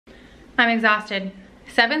I'm exhausted.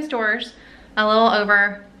 7 stores, a little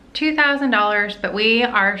over $2,000, but we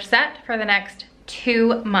are set for the next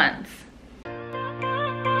 2 months.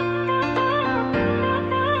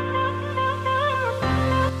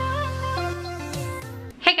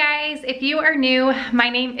 Hey guys, if you are new, my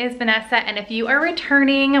name is Vanessa, and if you are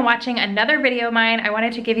returning and watching another video of mine, I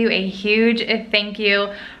wanted to give you a huge thank you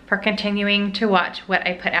for continuing to watch what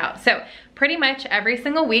I put out. So pretty much every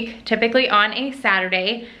single week, typically on a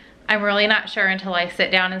Saturday, I'm really not sure until I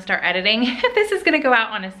sit down and start editing if this is gonna go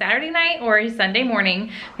out on a Saturday night or a Sunday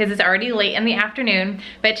morning, because it's already late in the afternoon.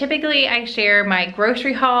 But typically I share my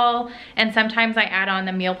grocery haul, and sometimes I add on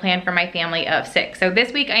the meal plan for my family of 6. So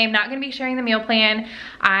this week I am not gonna be sharing the meal plan.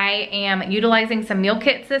 I am utilizing some meal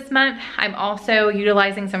kits this month. I'm also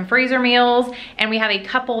utilizing some freezer meals, and we have a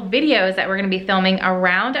couple videos that we're gonna be filming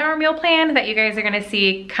around our meal plan that you guys are gonna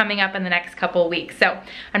see coming up in the next couple weeks. So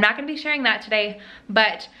I'm not gonna be sharing that today,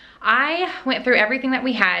 but I went through everything that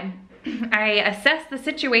we had. I assessed the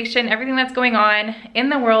situation, everything that's going on in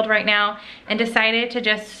the world right now, and decided to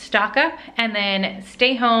just stock up and then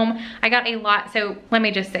stay home. I got a lot, so let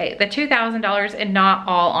me just say, the $2,000 is not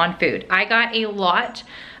all on food. I got a lot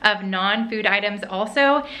of non-food items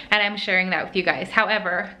also, and I'm sharing that with you guys.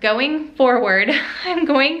 However, going forward, I'm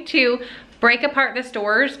going to break apart the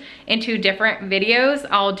stores into different videos.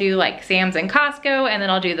 I'll do like Sam's and Costco, and then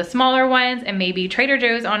I'll do the smaller ones, and maybe Trader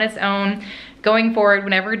Joe's on its own going forward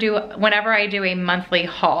whenever I do a monthly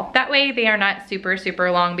haul. That way they are not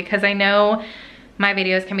super long, because I know my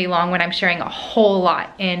videos can be long when I'm sharing a whole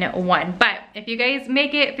lot in one. But if you guys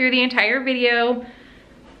make it through the entire video,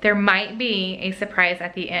 there might be a surprise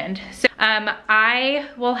at the end. So I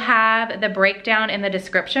will have the breakdown in the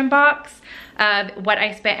description box of what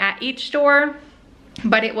I spent at each store,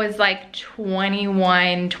 but it was like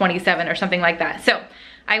 21, 27 or something like that. So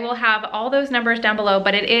I will have all those numbers down below,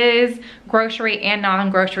 but it is grocery and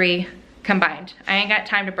non-grocery combined. I ain't got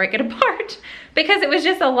time to break it apart because it was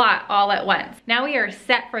just a lot all at once. Now we are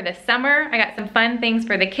set for the summer. I got some fun things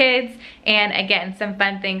for the kids, and again, some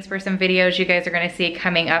fun things for some videos you guys are gonna see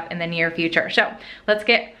coming up in the near future. So let's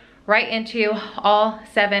get right into all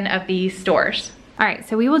 7 of these stores. All right,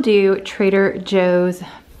 so we will do Trader Joe's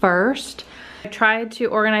first. I tried to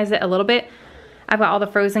organize it a little bit. I've got all the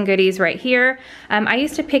frozen goodies right here. I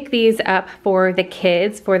used to pick these up for the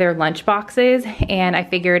kids for their lunch boxes, and I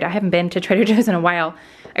figured I haven't been to Trader Joe's in a while.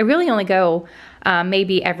 I really only go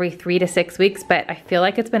maybe every 3 to 6 weeks, but I feel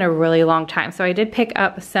like it's been a really long time. So I did pick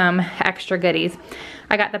up some extra goodies.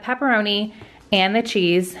 I got the pepperoni and the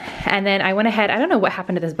cheese, and then I went ahead, I don't know what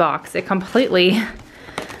happened to this box. It completely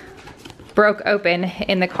broke open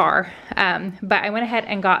in the car. But I went ahead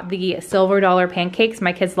and got the silver dollar pancakes.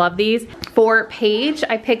 My kids love these. For Paige,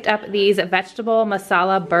 I picked up these vegetable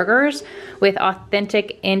masala burgers with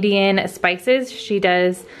authentic Indian spices. She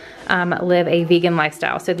does live a vegan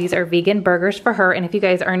lifestyle. So these are vegan burgers for her. And if you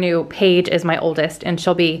guys are new, Paige is my oldest, and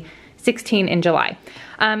she'll be 16 in July.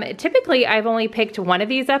 Typically, I've only picked one of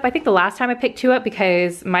these up. I think the last time I picked 2 up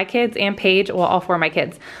because my kids and Paige, well, all 4 of my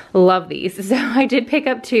kids love these. So I did pick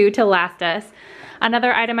up 2 to last us.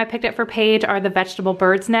 Another item I picked up for Paige are the vegetable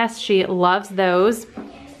bird's nest. She loves those.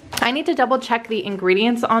 I need to double check the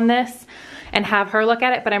ingredients on this and have her look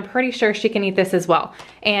at it, but I'm pretty sure she can eat this as well.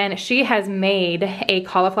 And she has made a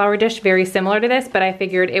cauliflower dish very similar to this, but I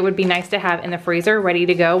figured it would be nice to have in the freezer ready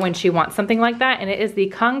to go when she wants something like that. And it is the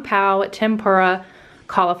Kung Pao Tempura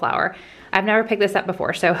cauliflower. I've never picked this up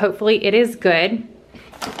before, so hopefully it is good.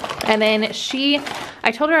 And then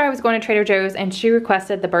I told her I was going to Trader Joe's, and she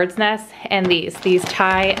requested the bird's nest and these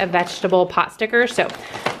Thai vegetable pot stickers. So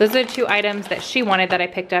those are the 2 items that she wanted that I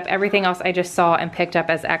picked up. Everything else I just saw and picked up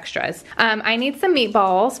as extras. I need some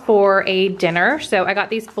meatballs for a dinner. So I got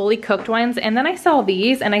these fully cooked ones, and then I saw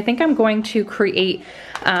these, and I think I'm going to create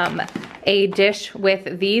a dish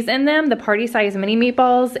with these in them, the party size mini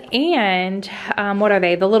meatballs, and what are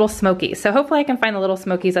they? The little smokies. So hopefully I can find the little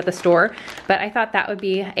smokies at the store, but I thought that would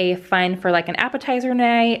be a fun for like an appetizer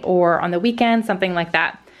night or on the weekend, something like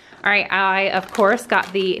that. All right, I of course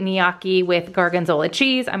got the gnocchi with gorgonzola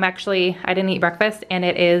cheese. I didn't eat breakfast, and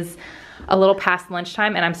it is a little past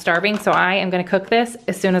lunchtime and I'm starving, so I am gonna cook this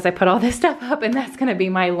as soon as I put all this stuff up, and that's gonna be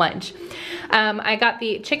my lunch. I got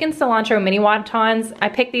the chicken cilantro mini wontons. I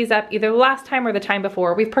picked these up either last time or the time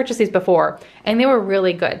before. We've purchased these before and they were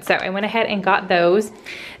really good, so I went ahead and got those.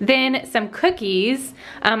 Then some cookies.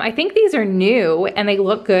 I think these are new and they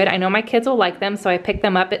look good. I know my kids will like them, so I picked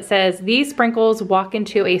them up. It says, "These sprinkles walk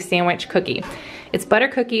into a sandwich cookie." It's butter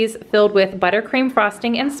cookies filled with buttercream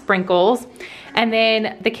frosting and sprinkles. And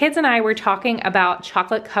then the kids and I were talking about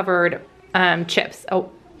chocolate covered chips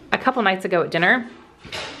a couple nights ago at dinner.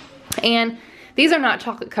 And these are not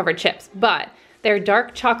chocolate covered chips, but they're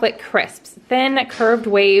dark chocolate crisps, thin curved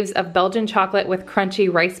waves of Belgian chocolate with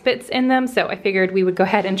crunchy rice bits in them. So I figured we would go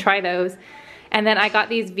ahead and try those. And then I got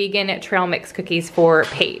these vegan trail mix cookies for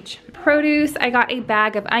Paige. Produce, I got a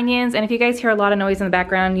bag of onions, and if you guys hear a lot of noise in the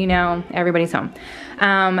background, you know everybody's home.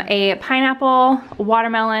 A pineapple,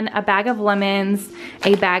 watermelon, a bag of lemons,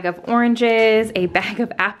 a bag of oranges, a bag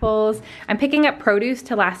of apples. I'm picking up produce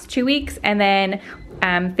to last 2 weeks, and then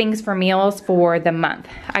things for meals for the month.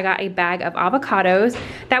 I got a bag of avocados.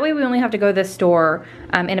 That way we only have to go to the store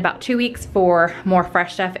in about 2 weeks for more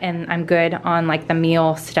fresh stuff, and I'm good on like the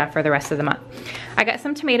meal stuff for the rest of the month. I got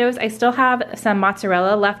some tomatoes. I still have some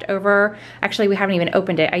mozzarella left over. Actually, we haven't even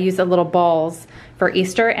opened it. I used the little balls for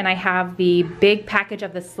Easter, and I have the big package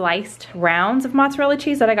of the sliced rounds of mozzarella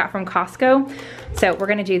cheese that I got from Costco. So we're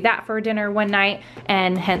gonna do that for dinner one night,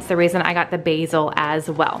 and hence the reason I got the basil as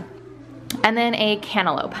well. And then a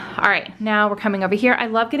cantaloupe. All right, now we're coming over here. I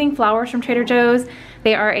love getting flowers from Trader Joe's.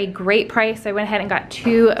 They are a great price. So I went ahead and got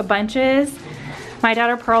 2 bunches. My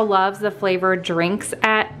daughter Pearl loves the flavored drinks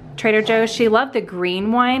at Trader Joe's. She loved the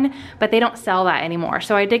green one, but they don't sell that anymore.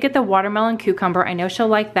 So I did get the watermelon cucumber. I know she'll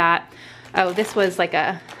like that. Oh, this was like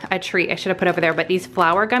a treat. I should have put over there, but these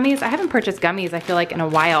flour gummies, I haven't purchased gummies, I feel like, in a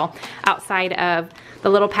while, outside of the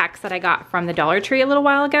little packs that I got from the Dollar Tree a little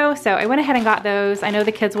while ago. So I went ahead and got those. I know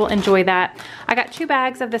the kids will enjoy that. I got 2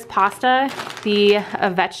 bags of this pasta, the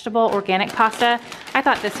vegetable organic pasta. I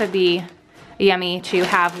thought this would be yummy to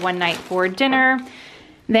have one night for dinner.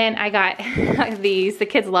 Then I got these, the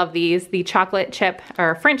kids love these, the chocolate chip,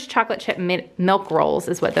 or French chocolate chip milk rolls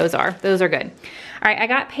is what those are. Those are good. All right, I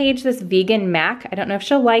got Paige this vegan mac. I don't know if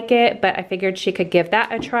she'll like it, but I figured she could give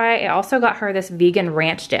that a try. I also got her this vegan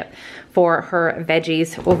ranch dip for her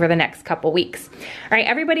veggies over the next couple weeks. All right,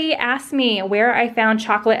 everybody asked me where I found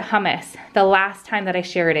chocolate hummus the last time that I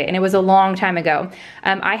shared it, and it was a long time ago.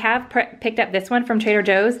 I have picked up this one from Trader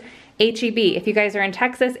Joe's. HEB, if you guys are in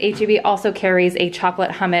Texas, HEB also carries a chocolate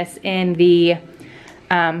hummus in the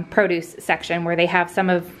produce section where they have some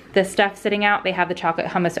of the stuff sitting out. They have the chocolate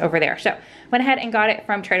hummus over there. So went ahead and got it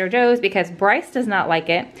from Trader Joe's because Bryce does not like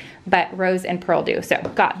it, but Rose and Pearl do. So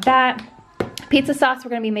got that. Pizza sauce, we're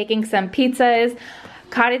gonna be making some pizzas.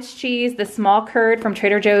 Cottage cheese, the small curd from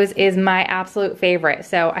Trader Joe's is my absolute favorite.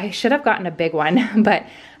 So I should have gotten a big one, but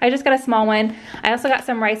I just got a small one. I also got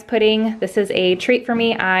some rice pudding. This is a treat for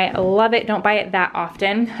me. I love it. Don't buy it that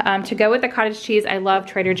often. To go with the cottage cheese, I love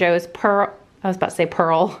Trader Joe's Pearl. I was about to say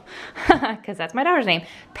Pearl, because that's my daughter's name.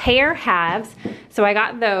 Pear halves. So I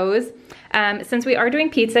got those. Since we are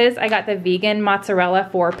doing pizzas, I got the vegan mozzarella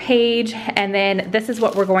for Paige, and then this is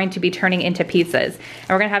what we're going to be turning into pizzas. And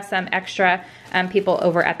we're gonna have some extra people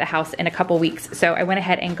over at the house in a couple weeks. So I went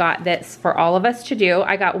ahead and got this for all of us to do.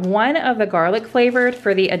 I got one of the garlic flavored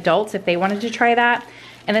for the adults if they wanted to try that.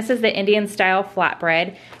 And this is the Indian style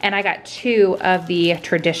flatbread. And I got 2 of the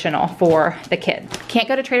traditional for the kids. Can't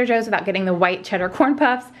go to Trader Joe's without getting the white cheddar corn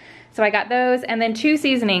puffs. So I got those, and then 2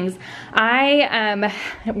 seasonings. I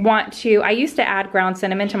used to add ground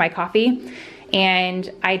cinnamon to my coffee, and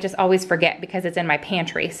I just always forget because it's in my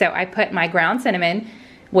pantry. So I put my ground cinnamon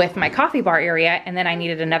with my coffee bar area, and then I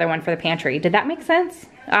needed another one for the pantry. Did that make sense?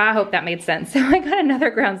 I hope that made sense. So I got another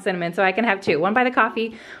ground cinnamon so I can have 2, one by the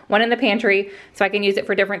coffee, one in the pantry, so I can use it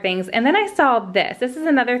for different things. And then I saw this. This is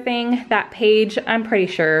another thing that Paige, I'm pretty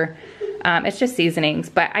sure, it's just seasonings,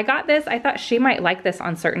 but I got this. I thought she might like this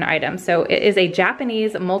on certain items. So it is a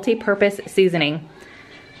Japanese multi-purpose seasoning.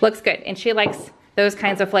 Looks good, and she likes those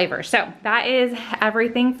kinds of flavors. So that is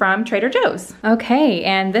everything from Trader Joe's. Okay,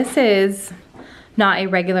 and this is not a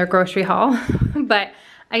regular grocery haul, but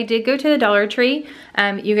I did go to the Dollar Tree.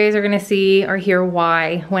 You guys are gonna see or hear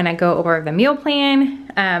why when I go over the meal plan.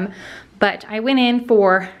 But I went in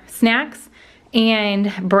for snacks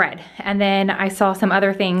and bread, and then I saw some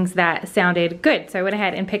other things that sounded good, so I went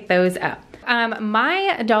ahead and picked those up.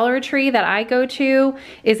 My Dollar Tree that I go to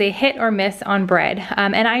is a hit or miss on bread,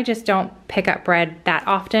 and I just don't pick up bread that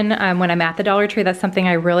often when I'm at the Dollar Tree. That's something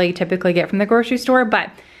I really typically get from the grocery store, but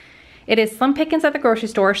it is slim pickings at the grocery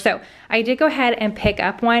store, so I did go ahead and pick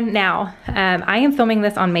up one. Now, I am filming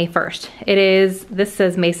this on May 1st. This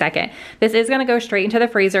says May 2nd. This is gonna go straight into the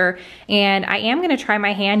freezer, and I am gonna try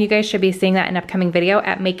my hand. You guys should be seeing that in an upcoming video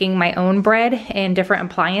at making my own bread and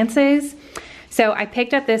different appliances. So I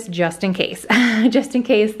picked up this just in case. Just in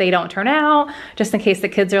case they don't turn out, just in case the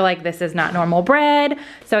kids are like, this is not normal bread.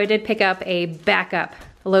 So I did pick up a backup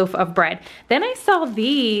loaf of bread. Then I saw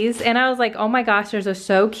these and I was like, oh my gosh, those are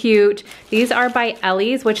so cute. These are by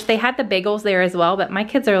Ellie's, which they had the bagels there as well, but my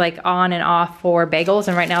kids are like on and off for bagels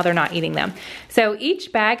and right now they're not eating them. So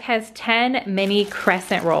each bag has 10 mini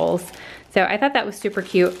crescent rolls. So I thought that was super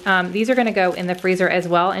cute. These are gonna go in the freezer as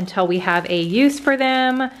well until we have a use for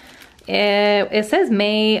them. It says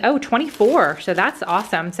May 24, so that's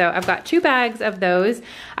awesome. So I've got 2 bags of those.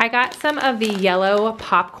 I got some of the yellow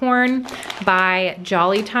popcorn by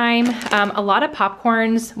Jolly Time. A lot of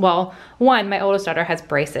popcorns, well, one, my oldest daughter has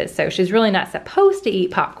braces, so she's really not supposed to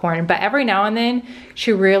eat popcorn, but every now and then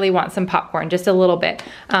she really wants some popcorn, just a little bit.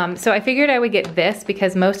 So I figured I would get this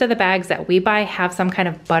because most of the bags that we buy have some kind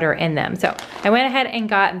of butter in them. So I went ahead and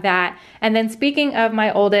got that. And then speaking of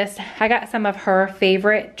my oldest, I got some of her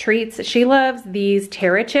favorite treats. She loves these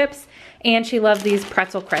Terra chips and she loves these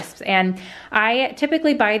pretzel crisps. And I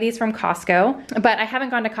typically buy these from Costco, but I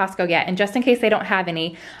haven't gone to Costco yet. And just in case they don't have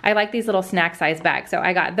any, I like these little snack size bags. So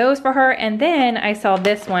I got those for her. And then I saw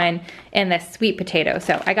this one in the sweet potato.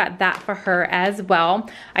 So I got that for her as well.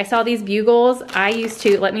 I saw these bugles. I used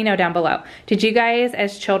to, let me know down below. Did you guys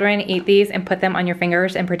as children eat these and put them on your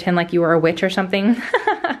fingers and pretend like you were a witch or something?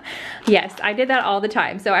 Yes, I did that all the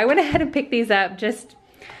time. So I went ahead and picked these up just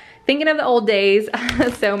thinking of the old days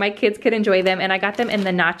so my kids could enjoy them, and I got them in the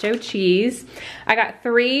nacho cheese. I got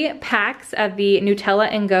 3 packs of the Nutella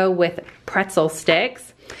and Go with pretzel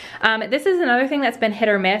sticks. This is another thing that's been hit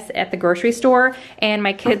or miss at the grocery store, and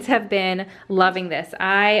my kids have been loving this.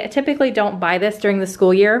 I typically don't buy this during the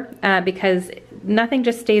school year because nothing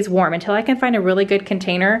just stays warm until I can find a really good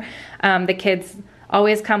container. The kids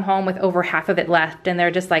always come home with over half of it left and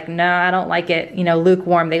they're just like, no, I don't like it, you know,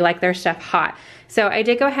 lukewarm. They like their stuff hot. So I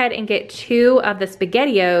did go ahead and get 2 of the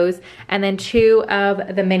SpaghettiOs and then 2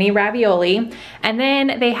 of the mini ravioli. And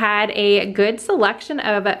then they had a good selection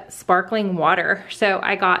of sparkling water. So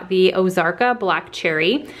I got the Ozarka Black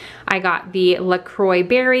Cherry. I got the LaCroix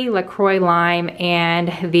Berry, LaCroix Lime,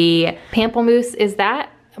 and the Pamplemousse. Is that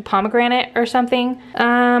pomegranate or something?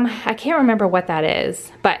 I can't remember what that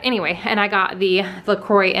is, but anyway, and I got the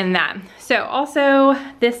LaCroix in that. So also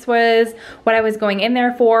this was what I was going in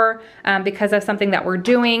there for because of something that we're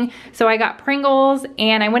doing. So I got Pringles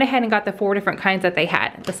and I went ahead and got the 4 different kinds that they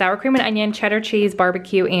had. The sour cream and onion, cheddar cheese,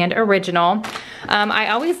 barbecue, and original. I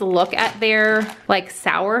always look at their like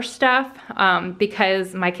sour stuff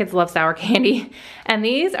because my kids love sour candy. And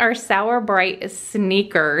these are Sour Bright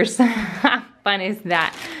Sneakers. Fun is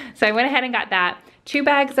that? So I went ahead and got that. 2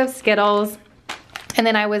 bags of Skittles. And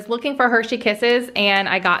then I was looking for Hershey Kisses and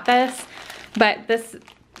I got this, but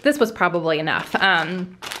this was probably enough.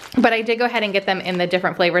 But I did go ahead and get them in the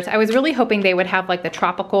different flavors. I was really hoping they would have like the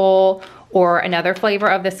tropical or another flavor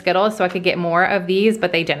of the Skittles so I could get more of these,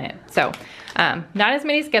 but they didn't. So not as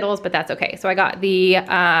many Skittles, but that's okay. So I got the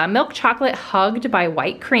milk chocolate hugged by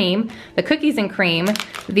white cream, the cookies and cream,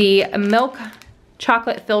 the milk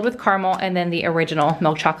chocolate filled with caramel, and then the original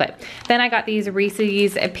milk chocolate. Then I got these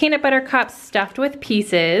Reese's peanut butter cups stuffed with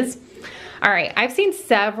pieces. All right, I've seen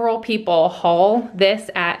several people haul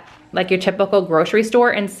this at like your typical grocery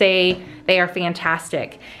store and say they are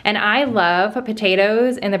fantastic. And I love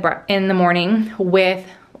potatoes in the morning with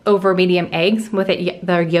over medium eggs with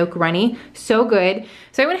the yolk runny. So good.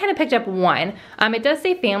 So I went ahead and picked up 1. It does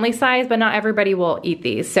say family size, but not everybody will eat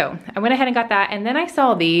these. So I went ahead and got that. And then I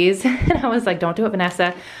saw these and I was like, don't do it,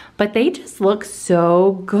 Vanessa. But they just look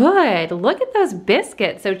so good. Look at those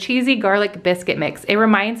biscuits. So cheesy garlic biscuit mix. It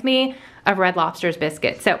reminds me of Red Lobster's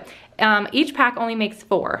biscuit. So each pack only makes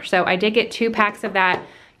 4. So I did get 2 packs of that.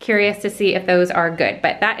 Curious to see if those are good.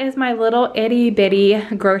 But that is my little itty bitty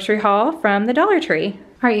grocery haul from the Dollar Tree.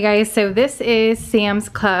 All right, you guys, so this is Sam's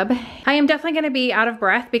Club. I am definitely gonna be out of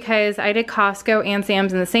breath because I did Costco and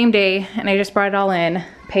Sam's in the same day and I just brought it all in.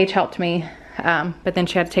 Paige helped me, but then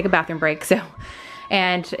she had to take a bathroom break, so.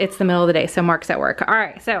 And it's the middle of the day, so Mark's at work. All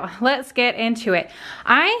right, so let's get into it.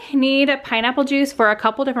 I need pineapple juice for a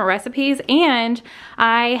couple different recipes and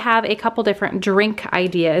I have a couple different drink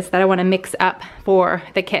ideas that I wanna mix up for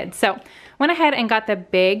the kids. So went ahead and got the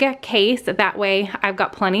big case. That way I've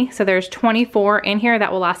got plenty. So there's 24 in here.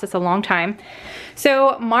 That will last us a long time.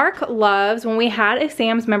 So Mark loves, when we had a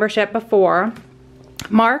Sam's membership before,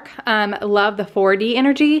 Mark loved the 4D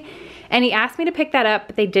energy and he asked me to pick that up,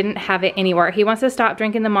 but they didn't have it anywhere. He wants to stop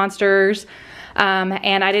drinking the Monsters.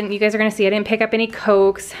 And you guys are gonna see I didn't pick up any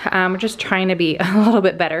Cokes. We're just trying to be a little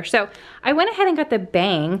bit better. So I went ahead and got the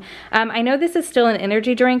Bang. I know this is still an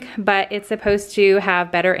energy drink, but it's supposed to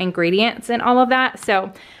have better ingredients and all of that.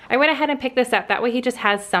 So I went ahead and picked this up. That way he just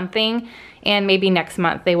has something, and maybe next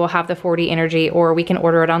month they will have the 4D energy or we can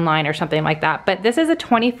order it online or something like that. But this is a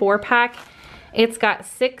 24 pack It's got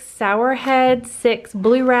 6 sour heads, 6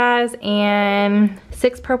 blue raz, and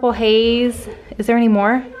 6 purple haze. Is there any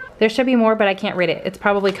more? There should be more, but I can't read it. It's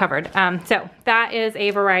probably covered. So that is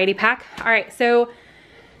a variety pack. All right, so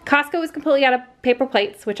Costco is completely out of paper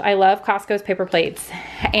plates, which I love Costco's paper plates.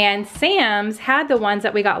 And Sam's had the ones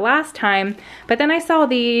that we got last time, but then I saw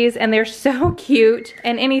these and they're so cute,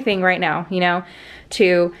 and anything right now, you know,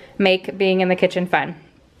 to make being in the kitchen fun.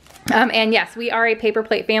 And yes, we are a paper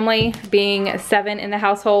plate family, being 7 in the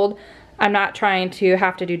household. I'm not trying to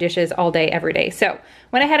have to do dishes all day, every day. So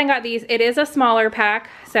went ahead and got these. It is a smaller pack,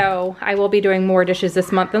 so I will be doing more dishes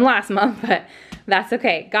this month than last month, but that's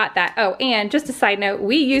okay, got that. Oh, and just a side note,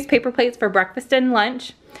 we use paper plates for breakfast and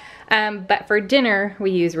lunch, but for dinner,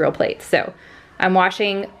 we use real plates. So I'm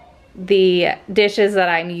washing the dishes that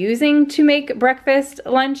I'm using to make breakfast,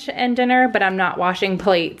 lunch, and dinner, but I'm not washing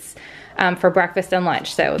plates for breakfast and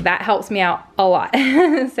lunch. So that helps me out a lot.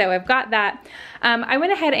 So I've got that. I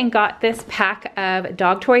went ahead and got this pack of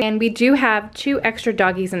dog toys, and we do have 2 extra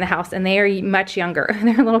doggies in the house, and they are much younger.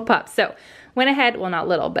 They're little pups. So went ahead, well, not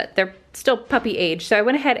little, but they're still puppy age. So I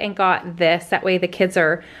went ahead and got this. That way the kids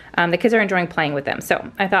are enjoying playing with them.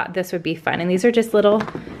 So I thought this would be fun. And these are just little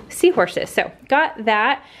seahorses. So got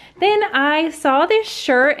that. Then I saw this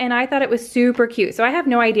shirt and I thought it was super cute. So I have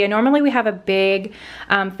no idea. Normally we have a big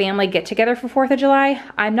family get together for 4th of July.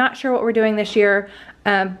 I'm not sure what we're doing this year,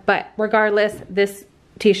 but regardless, this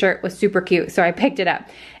t-shirt was super cute, so I picked it up.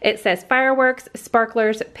 It says fireworks,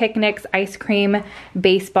 sparklers, picnics, ice cream,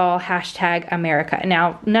 baseball, hashtag America.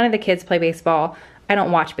 Now, none of the kids play baseball. I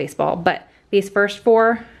don't watch baseball, but these first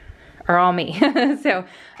 4 are all me. So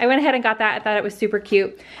I went ahead and got that. I thought it was super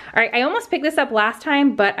cute. All right, I almost picked this up last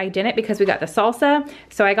time, but I didn't because we got the salsa.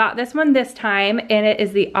 So I got this one this time, and it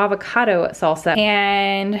is the avocado salsa.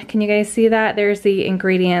 And can you guys see that? There's the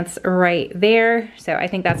ingredients right there. So I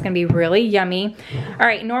think that's gonna be really yummy. All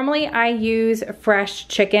right, normally I use fresh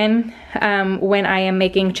chicken when I am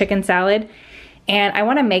making chicken salad, and I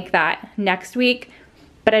wanna make that next week.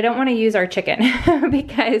 But I don't want to use our chicken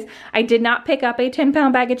because I did not pick up a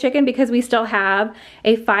 10-pound bag of chicken because we still have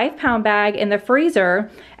a 5-pound bag in the freezer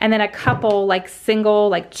and then a couple like single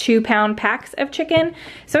like 2-pound packs of chicken.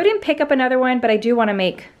 So I didn't pick up another one, but I do want to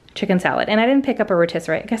make chicken salad. And I didn't pick up a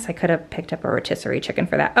rotisserie. I guess I could have picked up a rotisserie chicken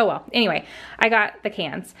for that. Oh well, anyway, I got the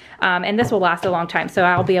cans. And this will last a long time, so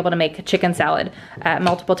I'll be able to make chicken salad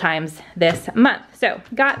multiple times this month. So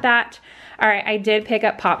got that. All right, I did pick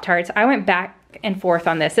up Pop-Tarts. I went back and forth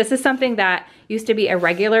on this. This is something that used to be a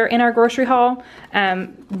regular in our grocery haul,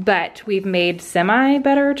 but we've made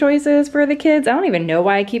semi-better choices for the kids. I don't even know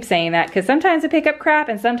why I keep saying that, because sometimes I pick up crap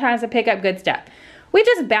and sometimes I pick up good stuff. We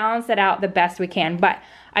just balance it out the best we can. But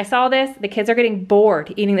I saw this, the kids are getting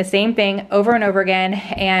bored eating the same thing over and over again,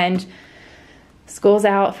 and school's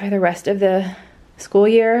out for the rest of the school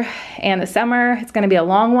year and the summer. It's gonna be a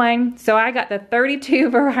long one. So I got the 32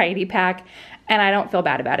 variety pack, and I don't feel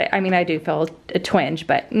bad about it. I mean, I do feel a twinge,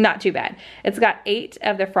 but not too bad. It's got 8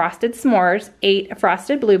 of the frosted s'mores, 8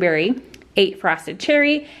 frosted blueberry, 8 frosted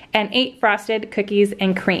cherry, and 8 frosted cookies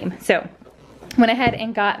and cream. So went ahead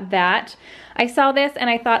and got that. I saw this and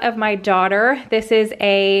I thought of my daughter. This is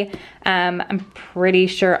a, I'm pretty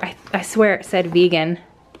sure, I swear it said vegan.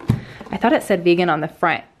 I thought it said vegan on the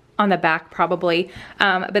front. On the back probably.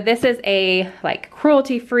 But this is a like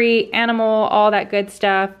cruelty-free animal, all that good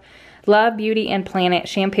stuff. Love Beauty and Planet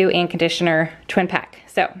shampoo and conditioner twin pack.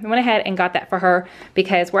 So I went ahead and got that for her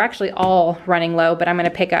because we're actually all running low, but I'm gonna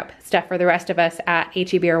pick up stuff for the rest of us at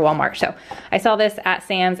HEB or Walmart. So I saw this at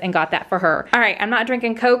Sam's and got that for her. All right, I'm not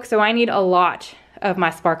drinking Coke, so I need a lot of my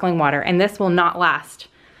sparkling water, and this will not last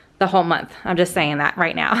the whole month. I'm just saying that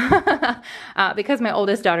right now because my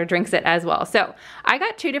oldest daughter drinks it as well. So I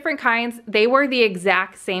got 2 different kinds. They were the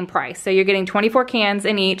exact same price. So you're getting 24 cans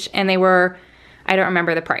in each, and they were, I don't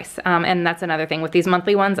remember the price. And that's another thing with these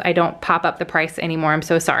monthly ones, I don't pop up the price anymore. I'm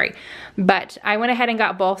so sorry. But I went ahead and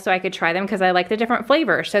got both so I could try them because I like the different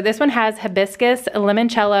flavors. So this one has hibiscus,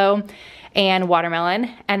 limoncello, and watermelon.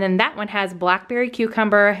 And then that one has blackberry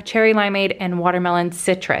cucumber, cherry limeade, and watermelon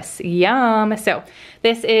citrus. Yum. So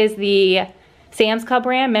this is the Sam's Club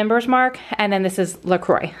brand, Members Mark, and then this is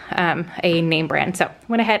LaCroix, a name brand. So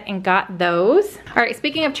went ahead and got those. All right,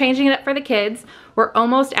 speaking of changing it up for the kids, we're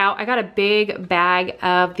almost out. I got a big bag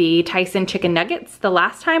of the Tyson chicken nuggets the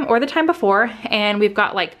last time or the time before, and we've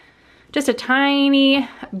got like just a tiny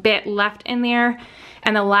bit left in there.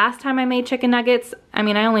 And the last time I made chicken nuggets, I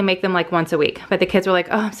mean, I only make them like once a week, but the kids were like,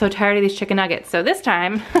 oh, I'm so tired of these chicken nuggets. So this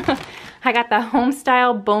time I got the home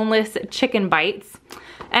style boneless chicken bites,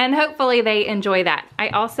 and hopefully they enjoy that. I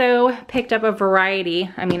also picked up a variety.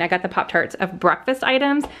 I mean, I got the Pop-Tarts of breakfast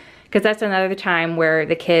items because that's another time where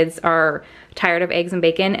the kids are tired of eggs and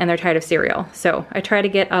bacon and they're tired of cereal. So I try to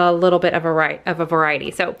get a little bit of a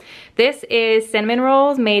variety. So this is cinnamon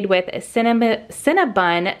rolls made with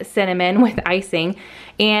Cinnabon cinnamon with icing.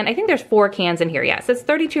 And I think there's 4 cans in here. Yeah, so it's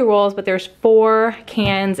 32 rolls, but there's 4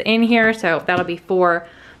 cans in here. So that'll be 4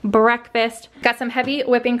 breakfast. Got some heavy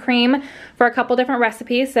whipping cream for a couple different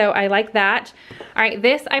recipes, so I like that. All right,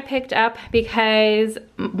 this I picked up because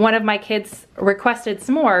one of my kids requested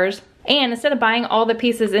s'mores, and instead of buying all the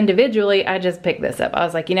pieces individually, I just picked this up. I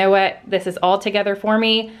was like, you know what? This is all together for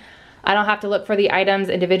me. I don't have to look for the items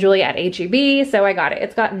individually at HEB, so I got it.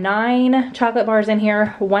 It's got 9 chocolate bars in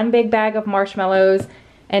here, 1 big bag of marshmallows,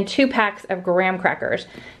 and 2 packs of graham crackers. It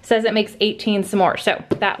says it makes 18 s'mores, so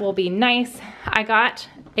that will be nice. I got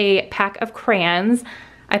a pack of crayons.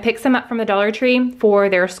 I picked some up from the Dollar Tree for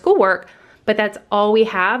their schoolwork, but that's all we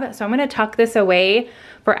have. So I'm gonna tuck this away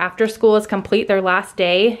for after school is complete. Their last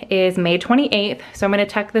day is May 28th. So I'm gonna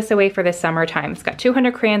tuck this away for the summertime. It's got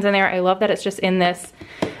 200 crayons in there. I love that it's just in this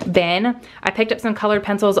bin. I picked up some colored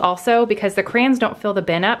pencils also because the crayons don't fill the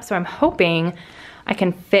bin up. So I'm hoping I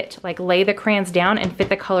can fit, like lay the crayons down and fit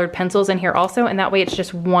the colored pencils in here also. And that way it's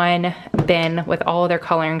just one bin with all of their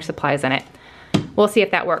coloring supplies in it. We'll see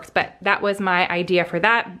if that works, but that was my idea for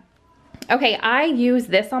that. Okay, I use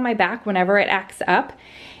this on my back whenever it acts up,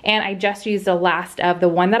 and I just used the last of the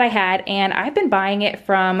one that I had, and I've been buying it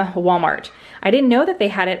from Walmart. I didn't know that they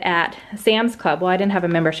had it at Sam's Club. Well, I didn't have a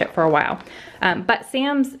membership for a while, but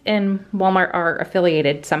Sam's and Walmart are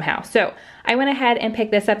affiliated somehow. So I went ahead and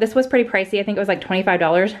picked this up. This was pretty pricey. I think it was like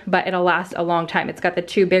 $25, but it'll last a long time. It's got the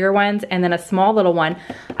 2 bigger ones and then a small little one.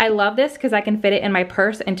 I love this because I can fit it in my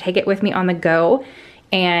purse and take it with me on the go.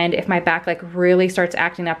 And if my back like really starts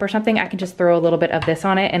acting up or something, I can just throw a little bit of this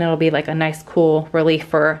on it and it'll be like a nice cool relief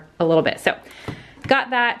for a little bit. So got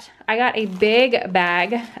that. I got a big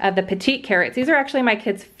bag of the petite carrots. These are actually my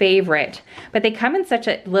kids' favorite, but they come in such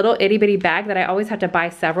a little itty bitty bag that I always have to buy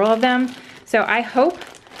several of them. So I hope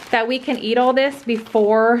that we can eat all this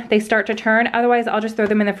before they start to turn. Otherwise, I'll just throw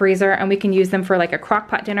them in the freezer and we can use them for like a crock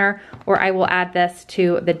pot dinner, or I will add this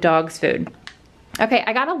to the dog's food. Okay,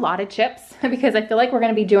 I got a lot of chips because I feel like we're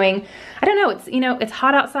gonna be doing, I don't know, it's, you know, it's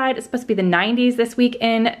hot outside. It's supposed to be the 90s this week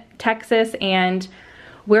in Texas, and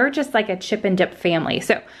we're just like a chip and dip family.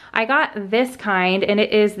 So I got this kind, and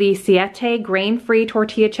it is the Siete grain-free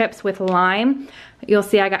tortilla chips with lime. You'll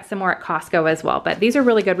see I got some more at Costco as well, but these are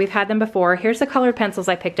really good. We've had them before. Here's the colored pencils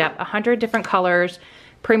I picked up, 100 different colors,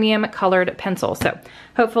 premium colored pencils. So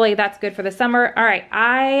hopefully that's good for the summer. All right,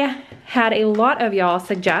 I had a lot of y'all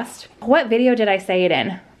suggest, what video did I say it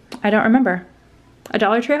in? I don't remember. A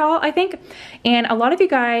Dollar Tree haul, I think. And a lot of you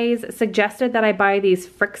guys suggested that I buy these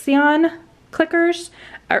Frixion clickers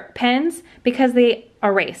or pens because they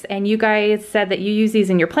erase, and you guys said that you use these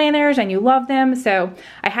in your planners and you love them. So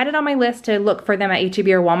I had it on my list to look for them at HEB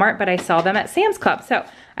or Walmart, but I saw them at Sam's Club. So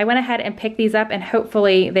I went ahead and picked these up, and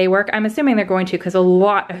hopefully they work. I'm assuming they're going to, because a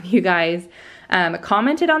lot of you guys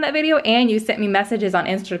commented on that video, and you sent me messages on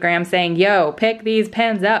Instagram saying, yo, pick these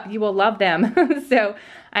pens up, you will love them. So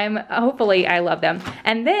hopefully I love them.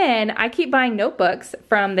 And then I keep buying notebooks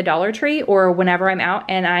from the Dollar Tree or whenever I'm out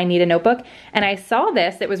and I need a notebook. And I saw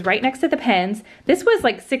this, it was right next to the pens. This was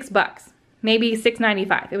like $6, maybe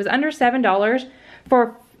 $6.95. It was under $7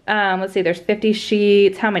 for, let's see, there's 50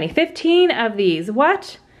 sheets. How many? 15 of these.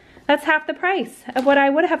 What? That's half the price of what I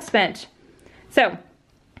would have spent. So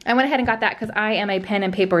I went ahead and got that because I am a pen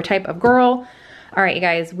and paper type of girl. All right, you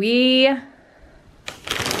guys, we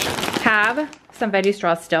have some veggie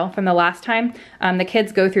straws still from the last time. The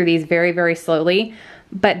kids go through these very, very slowly,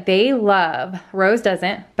 but they love, Rose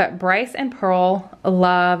doesn't, but Bryce and Pearl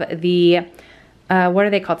love the, what are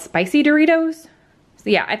they called? Spicy Doritos? So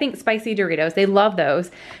yeah, I think spicy Doritos. They love those.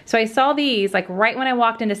 So I saw these like right when I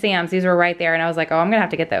walked into Sam's. These were right there, and I was like, oh, I'm gonna have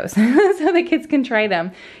to get those so the kids can try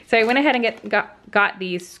them. So I went ahead and got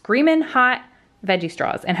these screaming hot veggie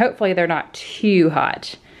straws, and hopefully they're not too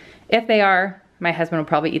hot. If they are, my husband will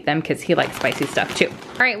probably eat them because he likes spicy stuff too.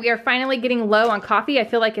 All right, we are finally getting low on coffee. I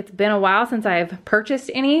feel like it's been a while since I've purchased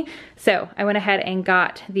any. So I went ahead and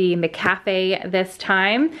got the McCafe this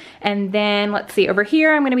time. And then let's see, over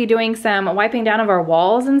here, I'm gonna be doing some wiping down of our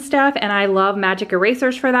walls and stuff. And I love magic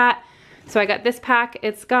erasers for that. So I got this pack.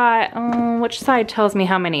 It's got, which side tells me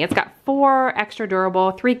how many? It's got 4 extra durable,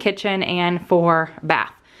 3 kitchen, and 4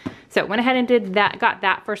 bath. So went ahead and did that, got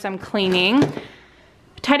that for some cleaning.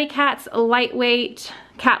 Tidy Cat's lightweight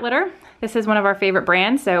cat litter. This is one of our favorite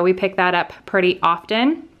brands, so we pick that up pretty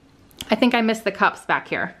often. I think I missed the cups back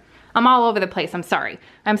here. I'm all over the place, I'm sorry.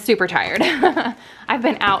 I'm super tired. I've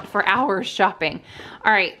been out for hours shopping.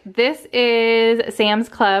 All right, this is Sam's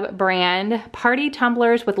Club brand party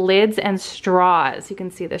tumblers with lids and straws. You can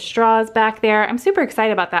see the straws back there. I'm super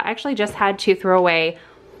excited about that. I actually just had to throw away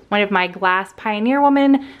one of my glass Pioneer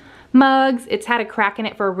Woman mugs. It's had a crack in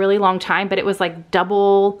it for a really long time, but it was like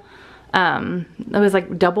double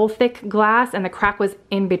thick glass, and the crack was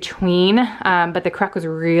in between, but the crack was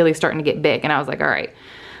really starting to get big, and I was like, all right,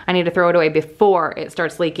 I need to throw it away before it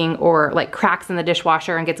starts leaking or like cracks in the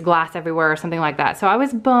dishwasher and gets glass everywhere or something like that. So I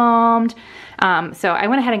was bummed. So I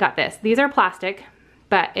went ahead and got this. These are plastic,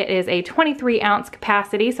 but it is a 23 ounce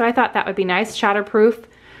capacity. So I thought that would be nice. Shatterproof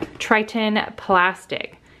Triton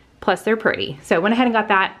plastic. Plus they're pretty. So I went ahead and got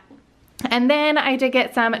that. And then I did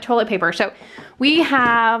get some toilet paper. So we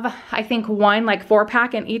have, I think, one like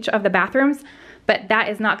 4-pack in each of the bathrooms, but that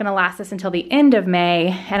is not gonna last us until the end of May,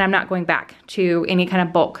 and I'm not going back to any kind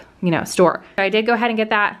of bulk, store. So I did go ahead and get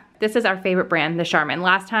that. This is our favorite brand, the Charmin.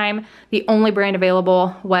 Last time, the only brand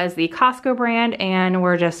available was the Costco brand, and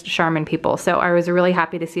we're just Charmin people. So I was really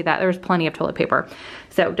happy to see that. There was plenty of toilet paper.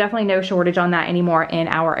 So definitely no shortage on that anymore in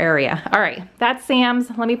our area. All right, that's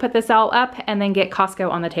Sam's. Let me put this all up and then get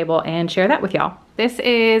Costco on the table and share that with y'all. This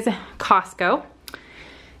is Costco.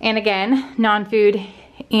 And again, non-food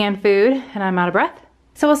and food, and I'm out of breath.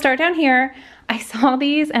 So we'll start down here. I saw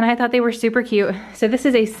these and I thought they were super cute. So this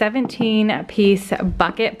is a 17-piece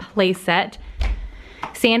bucket play set.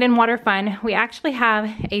 Sand and water fun. We actually have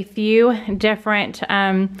a few different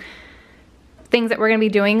things that we're gonna be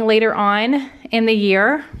doing later on in the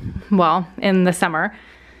year, well, in the summer.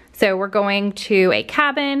 So we're going to a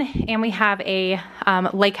cabin, and we have a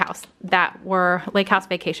lake house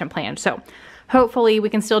vacation planned. So hopefully we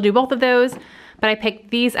can still do both of those. But I picked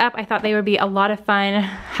these up. I thought they would be a lot of fun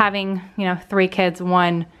having, 3 kids,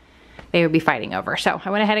 one they would be fighting over. So I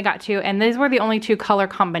went ahead and got 2, and these were the only 2 color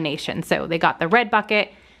combinations. So they got the red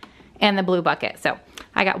bucket and the blue bucket. So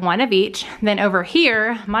I got 1 of each. Then over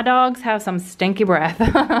here, my dogs have some stinky breath.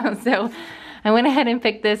 So I went ahead and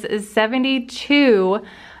picked this 72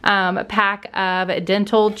 pack of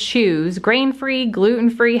dental chews. Grain-free,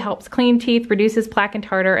 gluten-free, helps clean teeth, reduces plaque and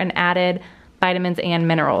tartar, and added vitamins and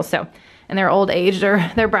minerals. So in their old age,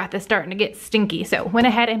 their breath is starting to get stinky. So went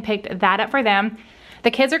ahead and picked that up for them.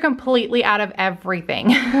 The kids are completely out of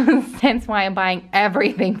everything. Hence why I'm buying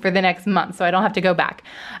everything for the next month so I don't have to go back.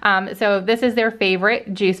 So this is their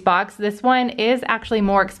favorite juice box. This one is actually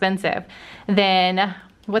more expensive than,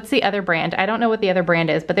 what's the other brand? I don't know what the other brand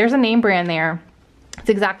is, but there's a name brand there. It's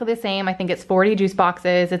exactly the same. I think it's 40 juice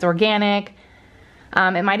boxes. It's organic.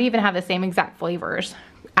 It might even have the same exact flavors.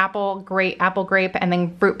 Apple grape, and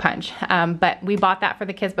then fruit punch. But we bought that for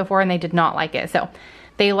the kids before and they did not like it. So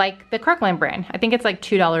they like the Kirkland brand. I think it's like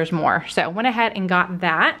 $2 more. So went ahead and got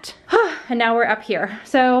that. And now we're up here.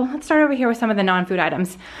 So let's start over here with some of the non-food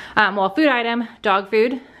items. Well, food item, dog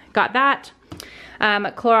food, got that.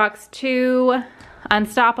 Clorox 2,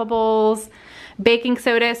 Unstoppables, baking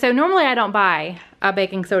soda. So normally I don't buy a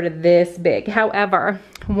baking soda this big. However,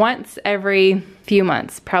 once every few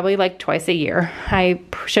months, probably like twice a year, I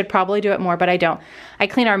should probably do it more, but I don't. I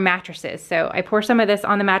clean our mattresses. So I pour some of this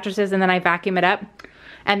on the mattresses and then I vacuum it up.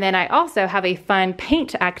 And then I also have a fun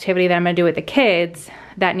paint activity that I'm gonna do with the kids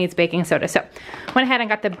that needs baking soda. So went ahead and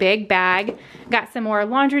got the big bag, got some more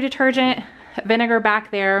laundry detergent, vinegar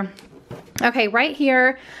back there. Okay, right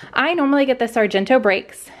here, I normally get the Sargento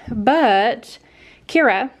breaks, but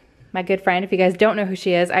Kira, my good friend, if you guys don't know who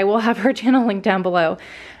she is, I will have her channel linked down below.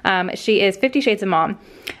 She is 50 Shades of Mom.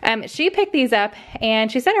 She picked these up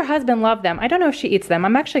and she said her husband loved them. I don't know if she eats them.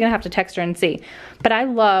 I'm actually gonna have to text her and see. But I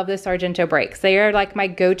love the Sargento breaks. They are like my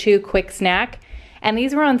go-to quick snack. And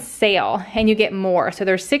these were on sale and you get more. So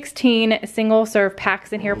there's 16 single serve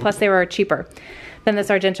packs in here, plus they were cheaper than the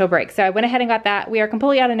Sargento breaks. So I went ahead and got that. We are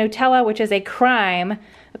completely out of Nutella, which is a crime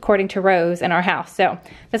according to Rose in our house. So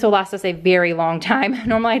this will last us a very long time.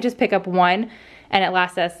 Normally I just pick up one and it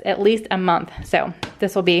lasts us at least a month. So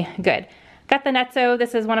this will be good. Got the Nutso.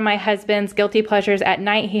 This is one of my husband's guilty pleasures at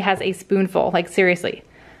night. He has a spoonful, like seriously,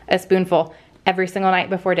 a spoonful every single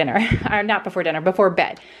night before dinner. Or not before dinner, before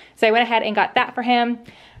bed. So I went ahead and got that for him.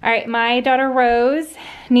 All right, my daughter Rose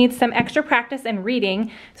needs some extra practice in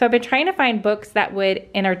reading. So I've been trying to find books that would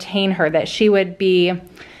entertain her, that she would be,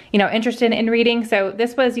 interested in reading. So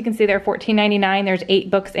this was, you can see there, $14.99. There's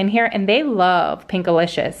 8 books in here and they love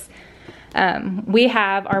Pinkalicious.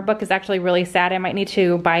 Our book is actually really sad. I might need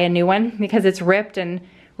to buy a new one because it's ripped and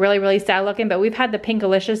really, really sad looking, but we've had the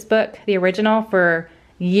Pinkalicious book, the original, for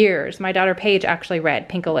years. My daughter Paige actually read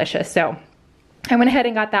Pinkalicious. So I went ahead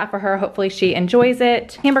and got that for her. Hopefully she enjoys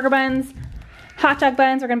it. Hamburger buns. hot dog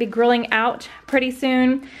buns. We're gonna be grilling out pretty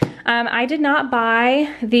soon. I did not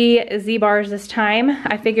buy the Z bars this time.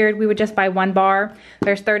 I figured we would just buy one bar.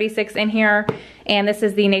 There's 36 in here, and this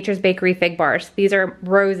is the Nature's Bakery fig bars. These are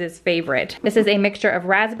Rose's favorite. This is a mixture of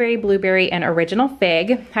raspberry, blueberry, and original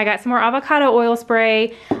fig. I got some more avocado oil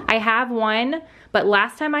spray. I have one, but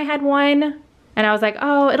last time I had one, and I was like,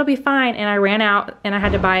 oh, it'll be fine, and I ran out, and I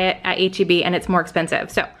had to buy it at HEB, and it's more expensive.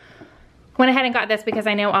 So went ahead and got this because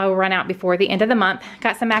I know I'll run out before the end of the month.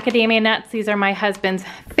 Got some macadamia nuts. These are my husband's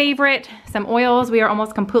favorite. Some oils we are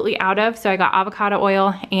almost completely out of. So I got avocado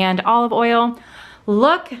oil and olive oil.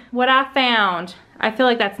 Look what I found. I feel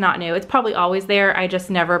like that's not new. It's probably always there. I just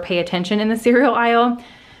never pay attention in the cereal aisle.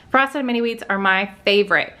 Frosted mini wheats are my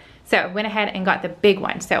favorite. So I went ahead and got the big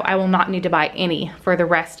one. So I will not need to buy any for the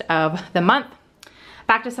rest of the month.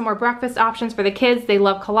 Back to some more breakfast options for the kids. They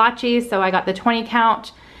love kolaches. So I got the 20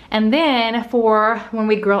 count. And then for when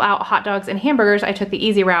we grill out hot dogs and hamburgers, I took the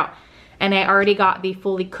easy route, and I already got the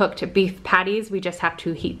fully cooked beef patties. We just have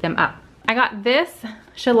to heat them up. I got this,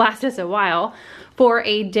 should last us a while, for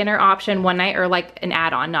a dinner option one night, or like an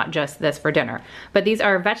add-on, not just this for dinner. But these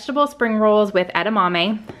are vegetable spring rolls with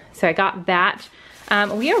edamame. So I got that.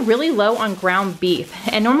 We are really low on ground beef,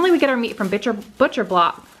 and normally we get our meat from Butcher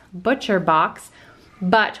Box,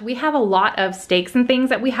 but we have a lot of steaks and things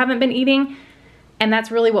that we haven't been eating. And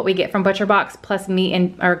that's really what we get from Butcher Box, plus meat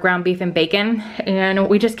and or ground beef and bacon. And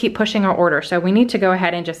we just keep pushing our order. So we need to go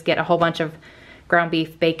ahead and just get a whole bunch of ground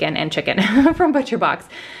beef, bacon, and chicken from Butcher Box.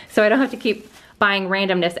 So I don't have to keep buying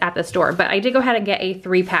randomness at the store. But I did go ahead and get a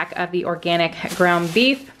 3-pack of the organic ground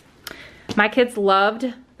beef. My kids loved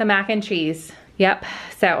the mac and cheese. Yep.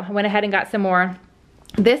 So I went ahead and got some more.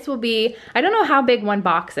 This will be, I don't know how big one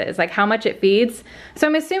box is, like how much it feeds. So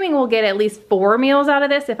I'm assuming we'll get at least 4 meals out of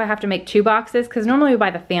this if I have to make 2 boxes, because normally we buy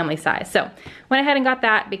the family size. So went ahead and got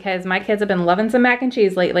that because my kids have been loving some mac and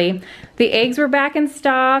cheese lately. The eggs were back in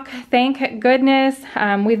stock, thank goodness.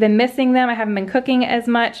 We've been missing them. I haven't been cooking as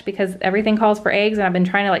much because everything calls for eggs, and I've been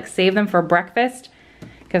trying to like save them for breakfast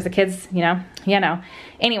because the kids, you know.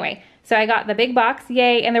 Anyway, so I got the big box,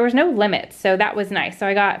 yay, and there was no limit, so that was nice. So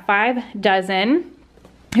I got 5 dozen.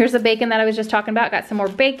 Here's the bacon that I was just talking about. Got some more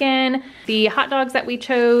bacon. The hot dogs that we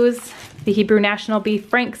chose, the Hebrew National Beef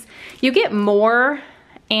Franks. You get more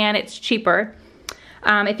and it's cheaper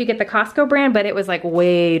if you get the Costco brand, but it was like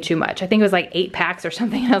way too much. I think it was like 8 packs or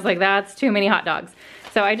something. I was like, that's too many hot dogs.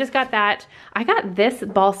 So I just got that. I got this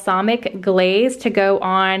balsamic glaze to go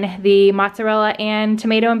on the mozzarella and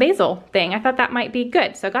tomato and basil thing. I thought that might be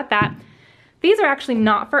good, so I got that. These are actually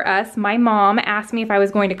not for us. My mom asked me if I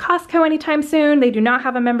was going to Costco anytime soon. They do not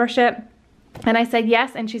have a membership. And I said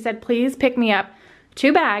yes, and she said, please pick me up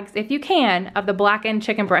 2 bags, if you can, of the blackened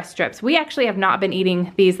chicken breast strips. We actually have not been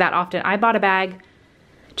eating these that often. I bought a bag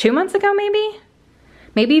 2 months ago,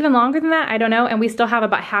 maybe even longer than that, I don't know. And we still have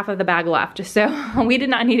about half of the bag left. So we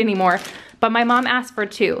did not need any more. But my mom asked for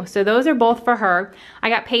 2. So those are both for her. I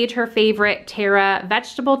got Paige her favorite Terra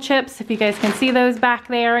vegetable chips. If you guys can see those back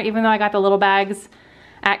there, even though I got the little bags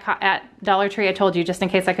at Dollar Tree, I told you just in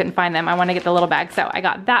case I couldn't find them, I want to get the little bag. So I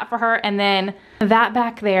got that for her. And then that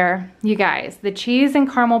back there, you guys, the cheese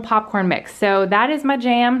and caramel popcorn mix. So that is my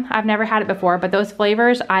jam. I've never had it before, but those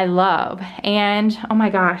flavors I love. And oh my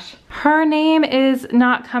gosh, her name is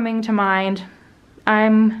not coming to mind.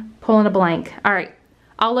 I'm pulling a blank. All right.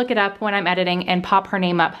 I'll look it up when I'm editing and pop her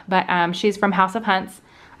name up, but she's from House of Hunts.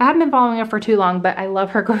 I haven't been following her for too long, but I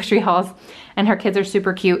love her grocery hauls, and her kids are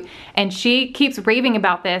super cute. And she keeps raving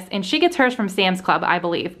about this, and she gets hers from Sam's Club, I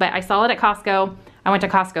believe, but I saw it at Costco. I went to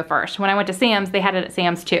Costco first. When I went to Sam's, they had it at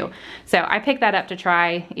Sam's too. So I picked that up to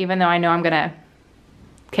try, even though I know I'm gonna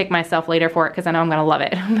kick myself later for it because I know I'm gonna love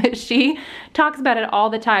it. But she talks about it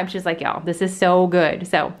all the time. She's like, yo, this is so good.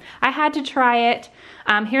 So I had to try it.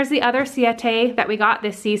 Here's the other siete that we got,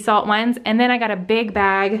 the sea salt ones. And then I got a big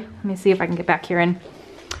bag. Let me see if I can get back here and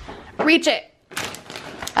reach it.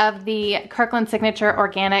 Of the Kirkland Signature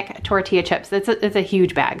organic tortilla chips. It's a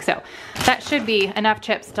huge bag. So that should be enough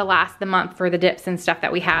chips to last the month for the dips and stuff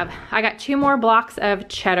that we have. I got 2 more blocks of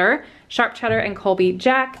cheddar, sharp cheddar and Colby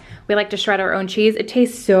Jack. We like to shred our own cheese. It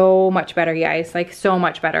tastes so much better, guys, like so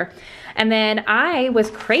much better. And then I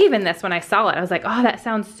was craving this when I saw it. I was like, oh, that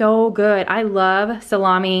sounds so good. I love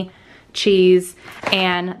salami, cheese,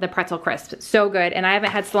 and the pretzel crisps. So good. And I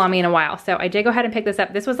haven't had salami in a while. So I did go ahead and pick this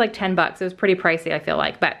up. This was like 10 bucks. It was pretty pricey, I feel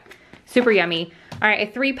like, but super yummy. All right,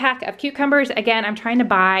 a 3-pack of cucumbers. Again, I'm trying to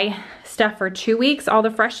buy stuff for 2 weeks, all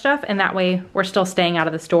the fresh stuff, and that way we're still staying out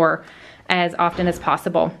of the store as often as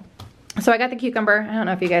possible. So I got the cucumber. I don't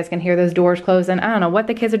know if you guys can hear those doors closing. I don't know what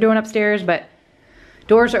the kids are doing upstairs, but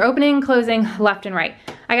doors are opening and closing left and right.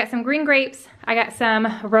 I got some green grapes, I got some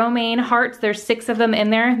romaine hearts. There's 6 of them in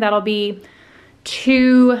there. That'll be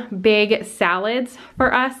 2 big salads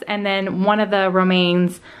for us, and then one of the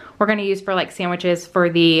romaines we're gonna use for like sandwiches for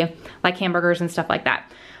the like hamburgers and stuff like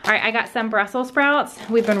that. All right, I got some Brussels sprouts.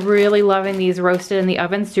 We've been really loving these roasted in the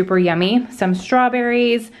oven, super yummy. Some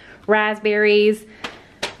strawberries, raspberries.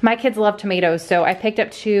 My kids love tomatoes, so I picked up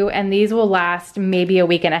 2, and these will last maybe a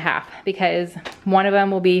week and a half because one of them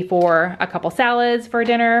will be for a couple salads for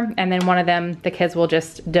dinner, and then one of them the kids will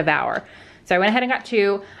just devour. So I went ahead and got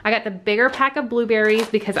 2. I got the bigger pack of blueberries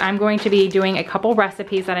because I'm going to be doing a couple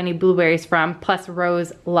recipes that I need blueberries from, plus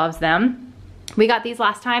Rose loves them. We got these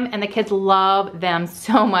last time and the kids love them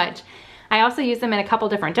so much. I also use them in a couple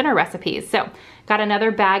different dinner recipes. So got another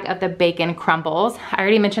bag of the bacon crumbles. I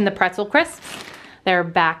already mentioned the pretzel crisps. They're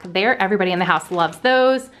back there. Everybody in the house loves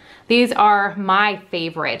those. These are my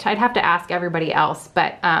favorite. I'd have to ask everybody else,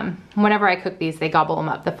 but whenever I cook these, they gobble them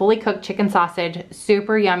up. The fully cooked chicken sausage,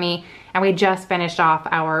 super yummy, and we just finished off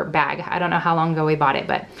our bag. I don't know how long ago we bought it,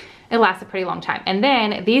 but it lasts a pretty long time. And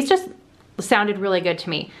then these just sounded really good to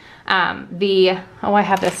me. Oh, I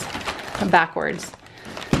have this backwards.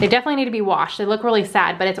 They definitely need to be washed. They look really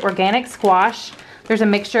sad, but it's organic squash. There's a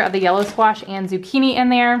mixture of the yellow squash and zucchini in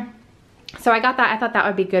there. So I got that. I thought that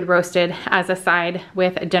would be good roasted as a side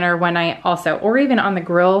with dinner one night also, or even on the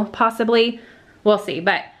grill possibly. We'll see,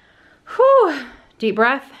 but whew, deep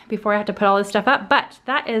breath before I have to put all this stuff up. But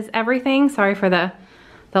that is everything. Sorry for the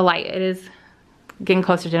light. It is getting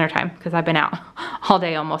close to dinner time because I've been out all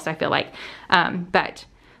day almost, I feel like. But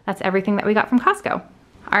that's everything that we got from Costco.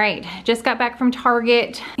 All right, just got back from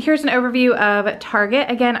Target. Here's an overview of Target.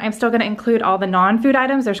 Again, I'm still gonna include all the non-food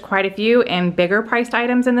items. There's quite a few and bigger priced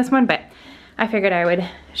items in this one, but I figured I would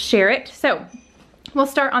share it. So we'll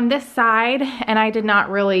start on this side, and I did not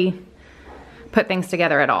really put things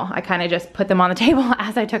together at all. I kind of just put them on the table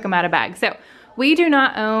as I took them out of bags. So we do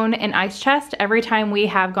not own an ice chest. Every time we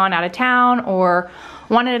have gone out of town or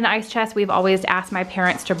wanted an ice chest, we've always asked my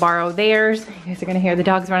parents to borrow theirs. You guys are gonna hear the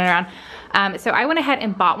dogs running around. So I went ahead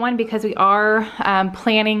and bought one because we are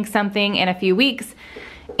planning something in a few weeks,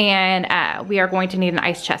 and we are going to need an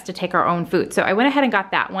ice chest to take our own food. So I went ahead and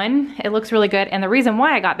got that one. It looks really good, and the reason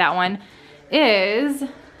why I got that one is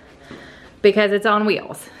because it's on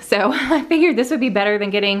wheels. So I figured this would be better than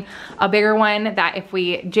getting a bigger one that if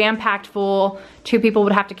we jam-packed full, 2 people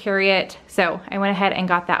would have to carry it. So I went ahead and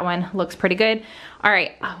got that one. Looks pretty good. All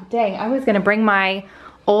right, oh dang, I was gonna bring my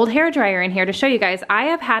old hair dryer in here to show you guys. I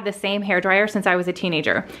have had the same hair dryer since I was a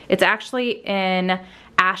teenager. It's actually in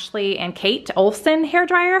Ashley and Kate Olsen hair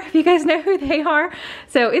dryer, if you guys know who they are.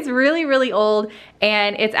 So it's really, really old,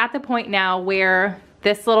 and it's at the point now where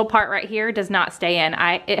this little part right here does not stay in.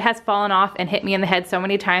 It has fallen off and hit me in the head so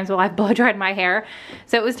many times while I've blow dried my hair.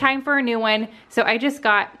 So it was time for a new one. So I just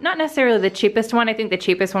got, not necessarily the cheapest one. I think the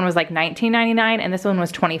cheapest one was like $19.99 and this one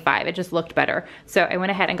was $25. It just looked better. So I went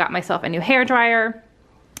ahead and got myself a new hair dryer.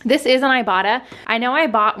 This is an Ibotta. I know I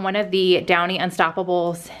bought one of the Downy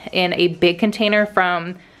Unstoppables in a big container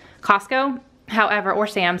from Costco, however, or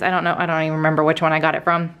Sam's. I don't know. I don't even remember which one I got it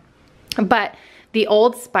from. But the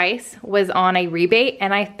Old Spice was on a rebate,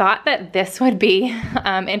 and I thought that this would be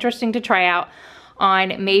interesting to try out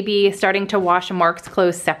on maybe starting to wash Mark's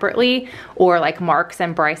clothes separately, or like Mark's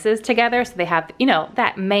and Bryce's together, so they have, you know,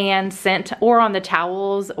 that man scent, or on the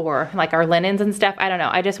towels or like our linens and stuff. I don't know.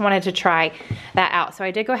 I just wanted to try that out. So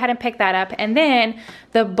I did go ahead and pick that up. And then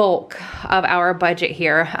the bulk of our budget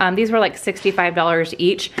here, these were like $65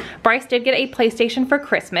 each. Bryce did get a PlayStation for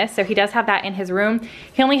Christmas, so he does have that in his room.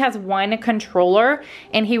 He only has one controller,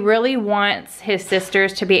 and he really wants his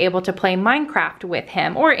sisters to be able to play Minecraft with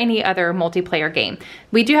him or any other multiplayer game.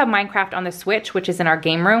 We do have Minecraft on the Switch, which is in our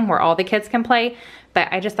game room where all the kids can play, but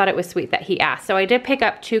I just thought it was sweet that he asked. So I did pick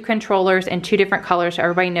up 2 controllers in 2 different colors so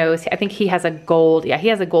everybody knows. I think he has a gold, yeah, he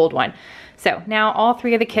has a gold one. So now all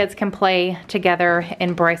 3 of the kids can play together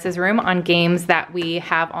in Bryce's room on games that we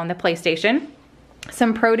have on the PlayStation.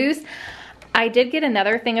 Some produce. I did get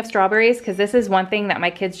another thing of strawberries because this is one thing that my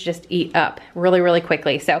kids just eat up really, really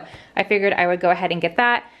quickly. So I figured I would go ahead and get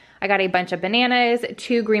that. I got a bunch of bananas,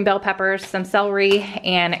 2 green bell peppers, some celery,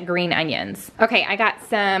 and green onions. Okay, I got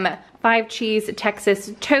some 5-cheese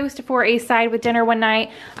Texas toast for a side with dinner one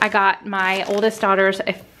night. I got my oldest daughter's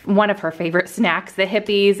one of her favorite snacks, the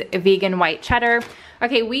Hippies vegan white cheddar.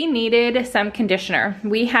 Okay, we needed some conditioner.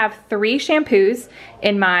 We have 3 shampoos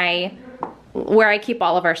in where I keep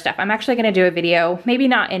all of our stuff. I'm actually gonna do a video, maybe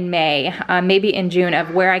not in May, maybe in June,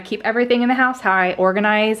 of where I keep everything in the house, how I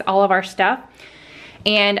organize all of our stuff.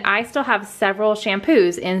 And I still have several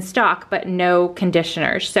shampoos in stock, but no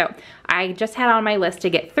conditioners. So I just had on my list to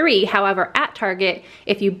get 3. However, at Target,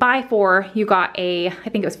 if you buy 4, you got I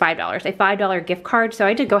think it was $5, a $5 gift card. So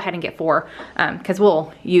I did go ahead and get 4 because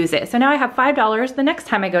we'll use it. So now I have $5 the next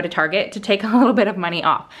time I go to Target to take a little bit of money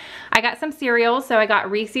off. I got some cereals. So I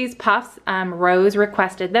got Reese's Puffs. Rose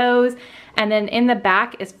requested those. And then in the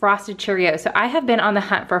back is Frosted Cheerios. So I have been on the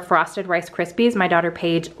hunt for Frosted Rice Krispies. My daughter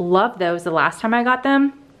Paige loved those the last time I got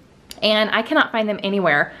them. And I cannot find them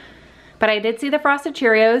anywhere. But I did see the Frosted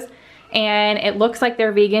Cheerios, and it looks like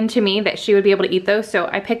they're vegan to me, that she would be able to eat those. So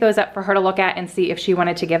I picked those up for her to look at and see if she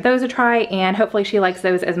wanted to give those a try, and hopefully she likes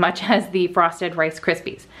those as much as the Frosted Rice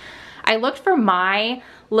Krispies. I looked for my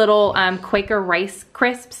little Quaker Rice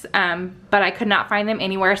Crisps, but I could not find them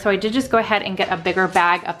anywhere. So I did just go ahead and get a bigger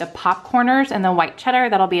bag of the popcorners and the white cheddar.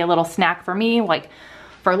 That'll be a little snack for me, like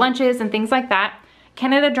for lunches and things like that.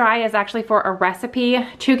 Canada Dry is actually for a recipe.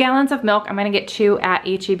 2 gallons of milk. I'm gonna get 2 at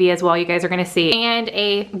HEB as well, you guys are gonna see. And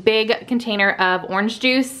a big container of orange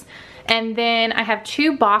juice. And then I have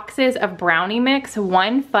 2 boxes of brownie mix,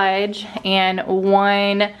 1 fudge and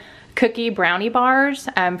 1 cookie brownie bars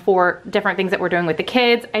for different things that we're doing with the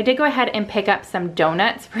kids. I did go ahead and pick up some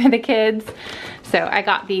donuts for the kids. So I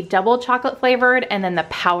got the double chocolate flavored and then the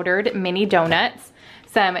powdered mini donuts,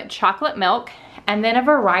 some chocolate milk, and then a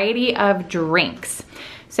variety of drinks.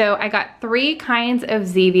 So I got 3 kinds of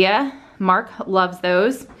Zevia. Mark loves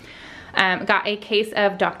those. Got a case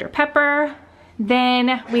of Dr. Pepper.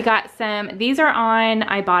 Then we got some, these are on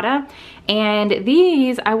Ibotta, and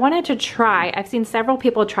these I wanted to try. I've seen several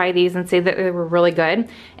people try these and say that they were really good.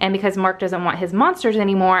 And because Mark doesn't want his Monsters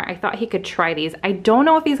anymore, I thought he could try these. I don't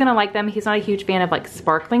know if he's gonna like them. He's not a huge fan of like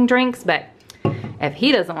sparkling drinks, but if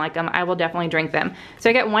he doesn't like them, I will definitely drink them. So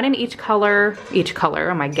I got 1 in each color,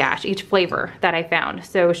 oh my gosh, each flavor that I found.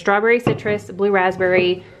 So strawberry citrus, blue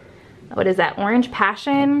raspberry, what is that, orange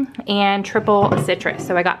passion, and triple citrus.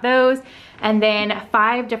 So I got those, and then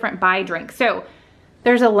 5 different buy drinks. So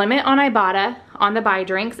there's a limit on Ibotta on the buy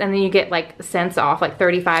drinks, and then you get like cents off, like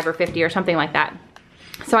 35 or 50 or something like that.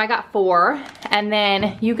 So I got 4, and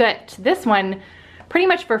then you get this one pretty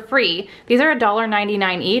much for free. These are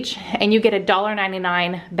 $1.99 each, and you get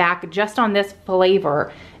 $1.99 back just on this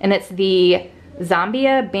flavor, and it's the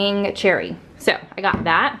Zambia Bing Cherry. So I got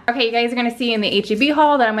that. Okay, you guys are gonna see in the HEB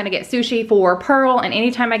haul that I'm gonna get sushi for Pearl, and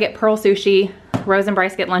anytime I get Pearl sushi, Rose and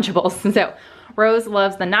Bryce get Lunchables. So Rose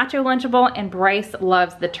loves the nacho Lunchable, and Bryce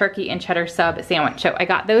loves the turkey and cheddar sub sandwich. So I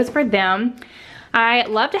got those for them. I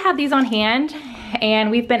love to have these on hand,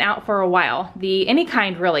 and we've been out for a while. The any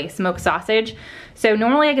kind really, smoked sausage. So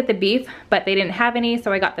normally I get the beef, but they didn't have any,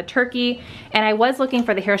 so I got the turkey. And I was looking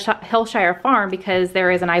for the Hillshire Farm because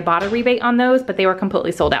there is an Ibotta rebate on those, but they were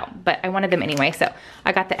completely sold out. But I wanted them anyway, so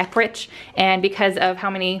I got the Eckrich. And because of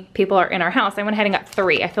how many people are in our house, I went ahead and got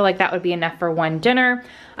 3. I feel like that would be enough for 1 dinner.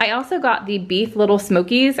 I also got the beef Little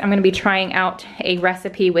Smokies. I'm gonna be trying out a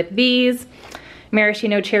recipe with these.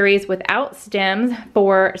 Maraschino cherries without stems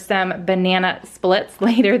for some banana splits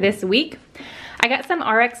later this week. I got some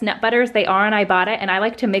RX nut butters. They are on Ibotta, and I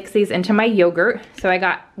like to mix these into my yogurt. So I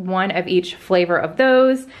got 1 of each flavor of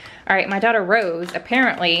those. All right, my daughter Rose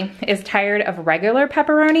apparently is tired of regular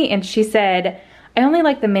pepperoni, and she said, I only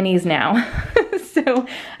like the minis now. So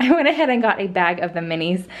I went ahead and got a bag of the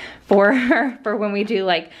minis for her for when we do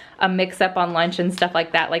like a mix up on lunch and stuff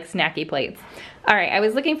like that, like snacky plates. All right, I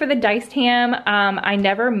was looking for the diced ham. I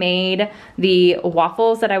never made the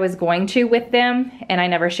waffles that I was going to with them, and I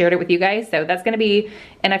never shared it with you guys, so that's gonna be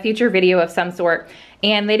in a future video of some sort.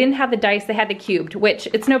 And they didn't have the diced, they had the cubed, which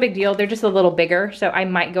it's no big deal, they're just a little bigger, so I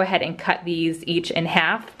might go ahead and cut these each in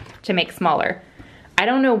half to make smaller. I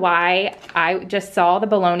don't know why, I just saw the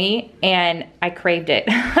bologna and I craved it.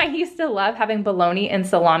 I used to love having bologna and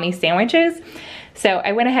salami sandwiches, so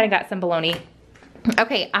I went ahead and got some bologna.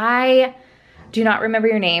 Okay, I do not remember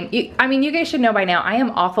your name. I mean, you guys should know by now, I am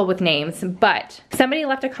awful with names, but somebody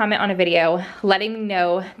left a comment on a video letting me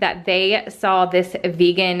know that they saw this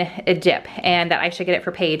vegan dip and that I should get it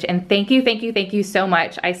for Paige. And thank you so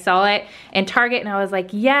much. I saw it in Target and I was like,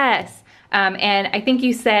 yes. And I think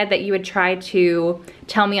you said that you would try to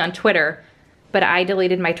tell me on Twitter, but I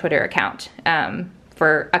deleted my Twitter account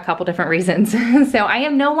for a couple different reasons. So I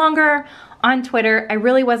am no longer on Twitter. I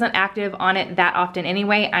really wasn't active on it that often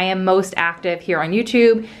anyway. I am most active here on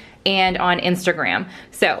YouTube and on Instagram.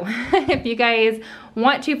 So if you guys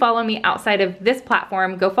want to follow me outside of this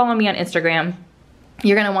platform, go follow me on Instagram.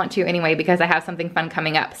 You're gonna want to anyway because I have something fun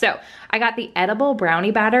coming up. So I got the edible brownie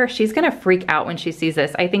batter. She's gonna freak out when she sees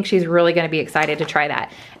this. I think she's really gonna be excited to try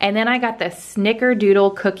that. And then I got the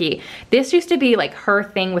snickerdoodle cookie. This used to be like her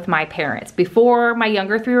thing with my parents. Before my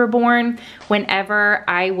younger 3 were born, whenever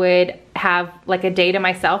I would have like a day to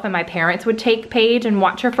myself and my parents would take Paige and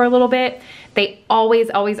watch her for a little bit, they always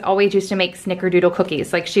used to make snickerdoodle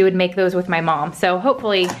cookies. Like she would make those with my mom. So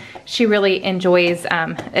hopefully she really enjoys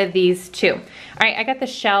these too. All right, I got the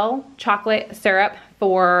Shell chocolate syrup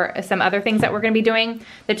for some other things that we're gonna be doing.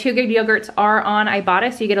 The 2 Good yogurts are on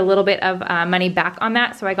Ibotta, so you get a little bit of money back on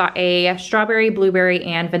that. So I got a strawberry, blueberry,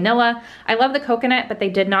 and vanilla. I love the coconut, but they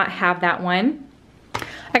did not have that one.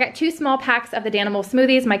 I got 2 small packs of the Danimal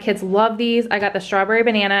smoothies. My kids love these. I got the strawberry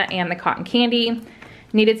banana and the cotton candy.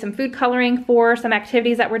 Needed some food coloring for some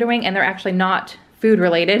activities that we're doing, and they're actually not food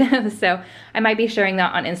related. So I might be sharing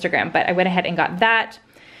that on Instagram, but I went ahead and got that.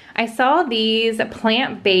 I saw these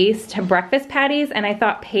plant-based breakfast patties and I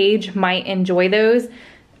thought Paige might enjoy those.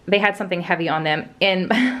 They had something heavy on them in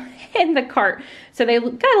the cart, so they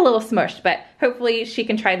got a little smushed, but hopefully she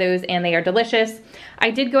can try those and they are delicious.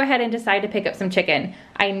 I did go ahead and decide to pick up some chicken.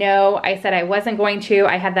 I know I said I wasn't going to.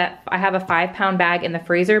 I have a 5-pound bag in the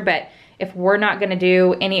freezer, but if we're not gonna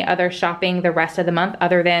do any other shopping the rest of the month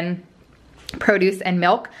other than produce and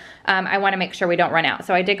milk, I wanna make sure we don't run out.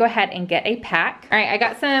 So I did go ahead and get a pack. All right, I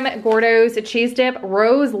got some Gordo's cheese dip.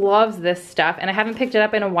 Rose loves this stuff and I haven't picked it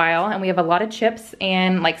up in a while, and we have a lot of chips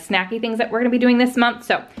and like snacky things that we're gonna be doing this month.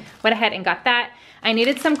 So went ahead and got that. I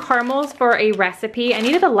needed some caramels for a recipe. I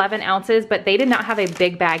needed 11 ounces, but they did not have a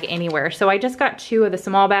big bag anywhere. So I just got 2 of the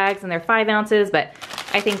small bags and they're 5 ounces, but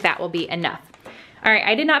I think that will be enough. All right,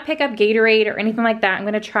 I did not pick up Gatorade or anything like that. I'm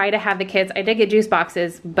gonna try to have the kids, I did get juice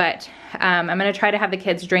boxes, but I'm gonna try to have the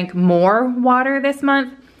kids drink more water this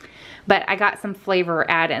month, but I got some flavor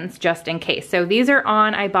add-ins just in case. So these are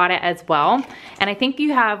on Ibotta as well, and I think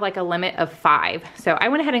you have like a limit of 5. So I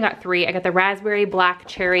went ahead and got 3. I got the raspberry, black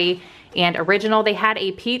cherry, and original. They had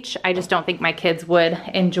a peach. I just don't think my kids would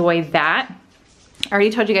enjoy that. I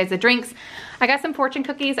already told you guys the drinks. I got some fortune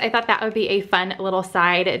cookies. I thought that would be a fun little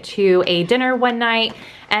side to a dinner one night.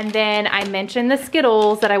 And then I mentioned the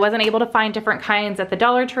Skittles, that I wasn't able to find different kinds at the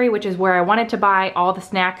Dollar Tree, which is where I wanted to buy all the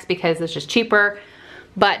snacks because it's just cheaper.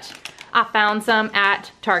 But I found some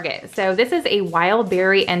at Target. So this is a wild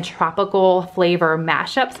berry and tropical flavor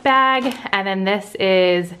mashups bag. And then this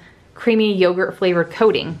is creamy yogurt flavored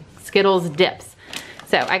coating, Skittles dips.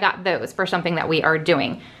 So I got those for something that we are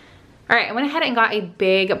doing. All right, I went ahead and got a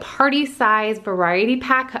big party size variety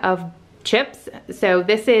pack of chips. So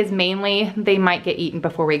this is mainly, they might get eaten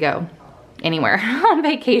before we go anywhere on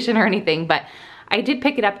vacation or anything, but I did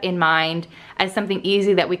pick it up in mind as something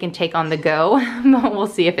easy that we can take on the go. We'll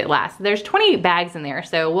see if it lasts. There's 28 bags in there,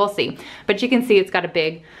 so we'll see. But you can see it's got a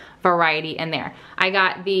big variety in there. I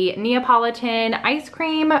got the Neapolitan ice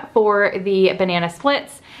cream for the banana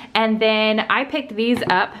splits, and then I picked these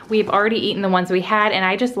up. We've already eaten the ones we had, and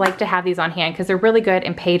I just like to have these on hand because they're really good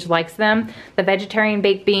and Paige likes them. The vegetarian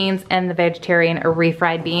baked beans and the vegetarian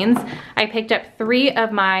refried beans. I picked up 3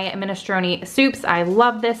 of my minestrone soups. I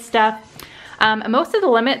love this stuff. Most of the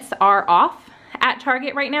limits are off at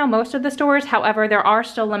Target right now, most of the stores. However, there are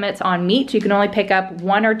still limits on meat. You can only pick up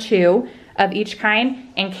 1 or 2 of each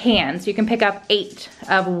kind, and cans. You can pick up 8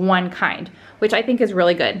 of one kind, which I think is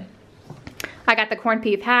really good. I got the corned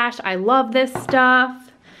beef hash. I love this stuff.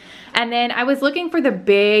 And then I was looking for the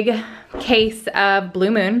big case of Blue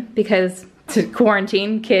Moon because to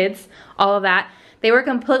quarantine, kids, all of that. They were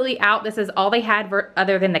completely out. This is all they had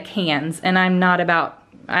other than the cans, and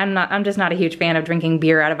I'm just not a huge fan of drinking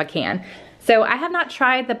beer out of a can. So I have not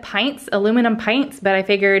tried the pints, aluminum pints, but I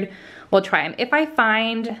figured we'll try them. If I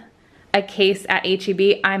find a case at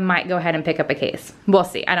HEB, I might go ahead and pick up a case. We'll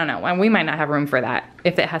see, I don't know. We might not have room for that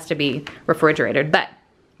if it has to be refrigerated, but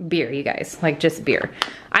beer, you guys, like just beer.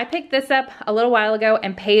 I picked this up a little while ago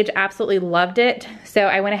and Paige absolutely loved it. So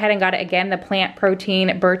I went ahead and got it again, the plant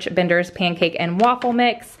protein Birch Benders pancake and waffle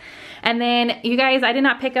mix. And then you guys, I did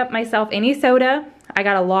not pick up myself any soda. I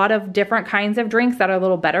got a lot of different kinds of drinks that are a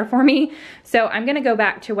little better for me. So I'm gonna go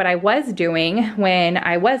back to what I was doing when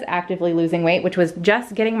I was actively losing weight, which was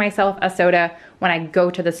just getting myself a soda when I go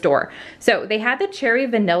to the store. So they had the cherry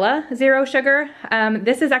vanilla zero sugar.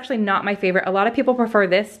 This is actually not my favorite. A lot of people prefer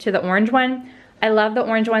this to the orange one. I love the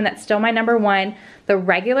orange one, that's still my #1. The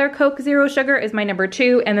regular Coke zero sugar is my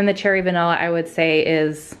 #2, and then the cherry vanilla I would say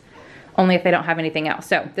is only if they don't have anything else.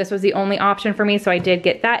 So this was the only option for me, so I did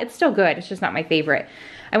get that. It's still good, it's just not my favorite.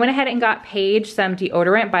 I went ahead and got Paige some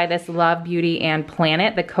deodorant by this Love Beauty and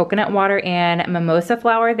Planet, the coconut water and mimosa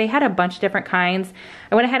flower. They had a bunch of different kinds.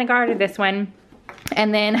 I went ahead and got her this one.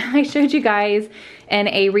 And then I showed you guys in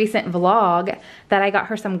a recent vlog that I got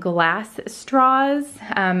her some glass straws.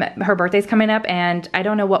 Her birthday's coming up and I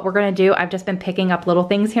don't know what we're gonna do. I've just been picking up little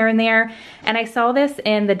things here and there. And I saw this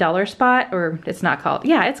in the Dollar Spot, or it's not called,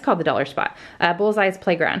 yeah, it's called the Dollar Spot, Bullseye's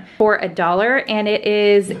Playground, for $1. And it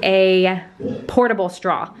is a portable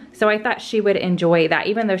straw. So I thought she would enjoy that,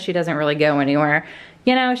 even though she doesn't really go anywhere.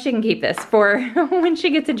 You know, she can keep this for when she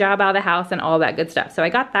gets a job out of the house and all that good stuff. So I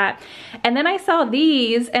got that. And then I saw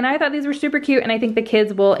these and I thought these were super cute and I think the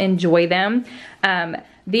kids will enjoy them.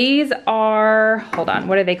 These are, hold on,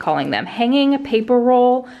 what are they calling them? Hanging paper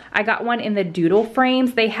roll. I got one in the doodle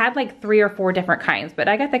frames. They had like 3 or 4 different kinds, but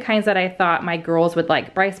I got the kinds that I thought my girls would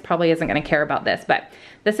like. Bryce probably isn't gonna care about this, but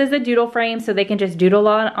this is a doodle frame, so they can just doodle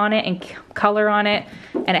on it and color on it.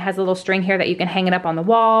 And it has a little string here that you can hang it up on the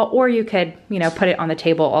wall, or you could, you know, put it on the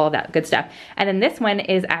table, all of that good stuff. And then this one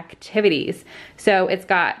is activities. So it's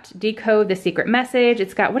got decode the secret message.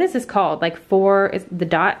 It's got, what is this called? Like 4, is the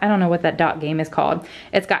dot? I don't know what that dot game is called.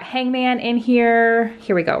 It's got hangman in here.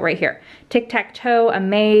 Here we go, right here. Tic-tac-toe, a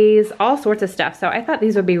maze, all sorts of stuff. So I thought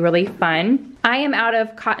these would be really fun. I am out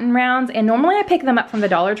of cotton rounds and normally I pick them up from the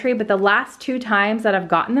Dollar Tree, but the last 2 times that I've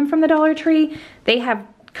gotten them from the Dollar Tree, they have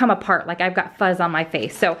come apart. Like I've got fuzz on my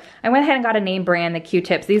face. So I went ahead and got a name brand, the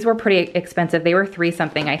Q-tips. These were pretty expensive. They were $3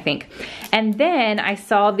 something, I think. And then I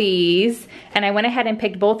saw these and I went ahead and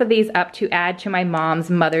picked both of these up to add to my mom's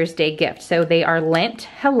Mother's Day gift. So they are Lint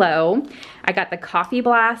Hello. I got the Coffee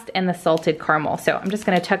Blast and the Salted Caramel. So I'm just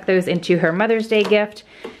gonna tuck those into her Mother's Day gift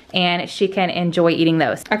and she can enjoy eating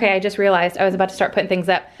those. Okay, I just realized I was about to start putting things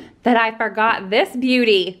up that I forgot this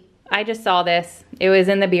beauty. I just saw this. It was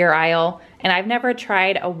in the beer aisle and I've never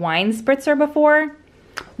tried a wine spritzer before,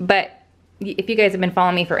 but if you guys have been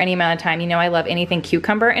following me for any amount of time, you know I love anything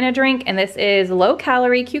cucumber in a drink, and this is low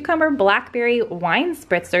calorie cucumber blackberry wine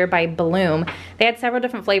spritzer by Bloom. They had several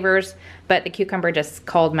different flavors, but the cucumber just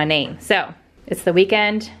called my name. So it's the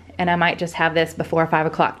weekend and I might just have this before 5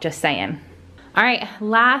 o'clock, just saying. All right,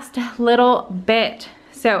 last little bit.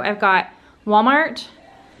 So I've got Walmart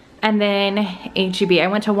and then HEB. I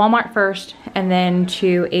went to Walmart first and then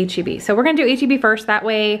to HEB. So we're gonna do HEB first, that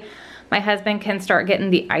way my husband can start getting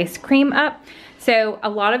the ice cream up. So a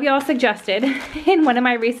lot of y'all suggested in one of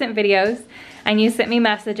my recent videos, and you sent me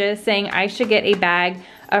messages saying I should get a bag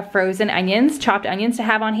of frozen onions, chopped onions to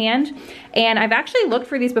have on hand. And I've actually looked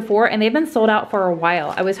for these before and they've been sold out for a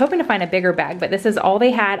while. I was hoping to find a bigger bag, but this is all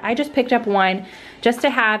they had. I just picked up one just to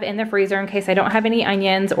have in the freezer in case I don't have any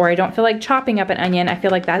onions or I don't feel like chopping up an onion. I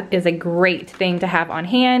feel like that is a great thing to have on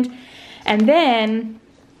hand. And then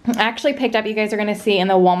I actually picked up, you guys are gonna see in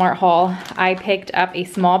the Walmart haul, I picked up a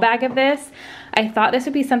small bag of this. I thought this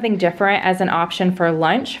would be something different as an option for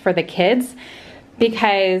lunch for the kids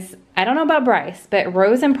because I don't know about Bryce, but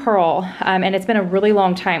Rose and Pearl, and it's been a really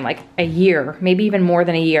long time, like a year, maybe even more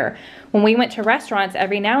than a year. When we went to restaurants,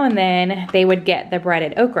 every now and then they would get the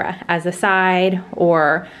breaded okra as a side,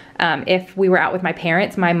 or if we were out with my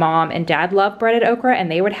parents, my mom and dad love breaded okra and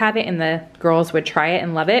they would have it and the girls would try it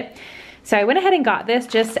and love it. So I went ahead and got this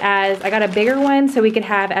just as, I got a bigger one so we could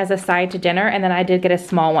have as a side to dinner, and then I did get a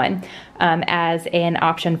small one as an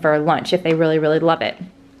option for lunch if they really, really love it.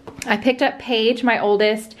 I picked up Paige, my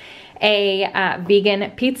oldest, a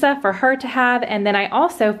vegan pizza for her to have, and then I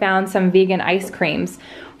also found some vegan ice creams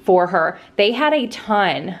for her. They had a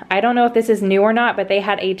ton. I don't know if this is new or not, but they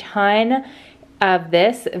had a ton of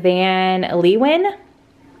this Van Leeuwen,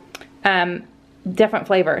 different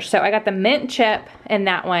flavors. So I got the mint chip in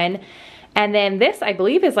that one. And then this, I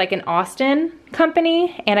believe, is like an Austin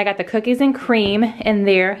company. And I got the cookies and cream in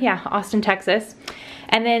there. Yeah, Austin, Texas.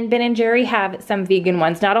 And then Ben & Jerry have some vegan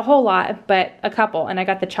ones. Not a whole lot, but a couple. And I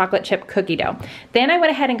got the chocolate chip cookie dough. Then I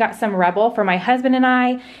went ahead and got some Rebel for my husband and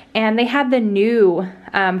I. And they had the new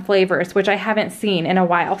flavors, which I haven't seen in a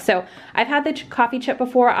while. So I've had the coffee chip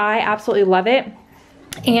before. I absolutely love it.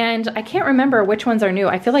 And I can't remember which ones are new.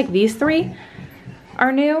 I feel like these 3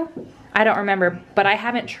 are new. I don't remember, but I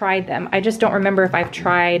haven't tried them. I just don't remember if I've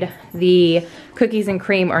tried the cookies and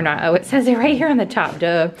cream or not. Oh, it says it right here on the top,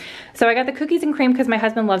 duh. So I got the cookies and cream because my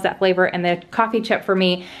husband loves that flavor, and the coffee chip for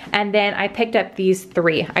me. And then I picked up these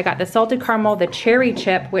 3. I got the salted caramel, the cherry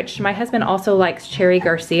chip, which my husband also likes cherry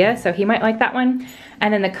Garcia, so he might like that one.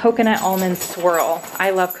 And then the coconut almond swirl. I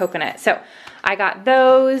love coconut. So I got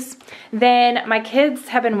those. Then my kids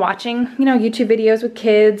have been watching, you know, YouTube videos with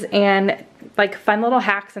kids and like fun little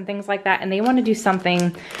hacks and things like that, and they want to do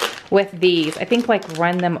something with these. I think like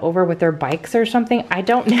run them over with their bikes or something. I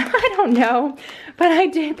don't know. I don't know. But I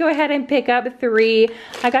did go ahead and pick up 3.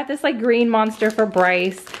 I got this like green monster for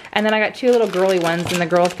Bryce, and then I got 2 little girly ones and the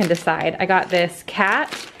girls can decide. I got this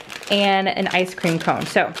cat and an ice cream cone.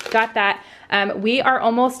 So got that. We are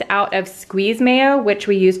almost out of squeeze mayo, which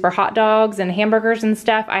we use for hot dogs and hamburgers and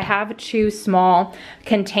stuff. I have 2 small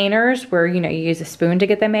containers where, you know, you use a spoon to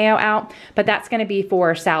get the mayo out, but that's gonna be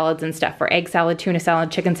for salads and stuff, for egg salad, tuna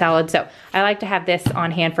salad, chicken salad. So I like to have this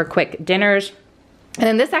on hand for quick dinners. And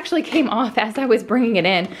then this actually came off as I was bringing it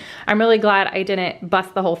in. I'm really glad I didn't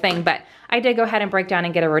bust the whole thing, but I did go ahead and break down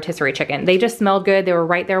and get a rotisserie chicken. They just smelled good. They were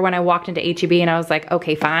right there when I walked into HEB, and I was like,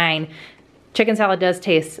 okay, fine. Chicken salad does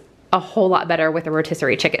taste a whole lot better with a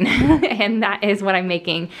rotisserie chicken. And that is what I'm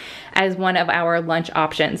making as one of our lunch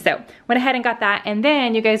options. So went ahead and got that. And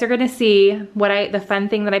then you guys are gonna see the fun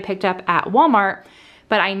thing that I picked up at Walmart,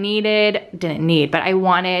 but I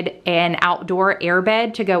wanted an outdoor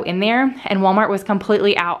airbed to go in there, and Walmart was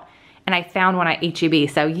completely out, and I found one at HEB.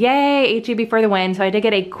 So yay, HEB for the win. So I did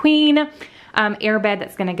get a queen airbed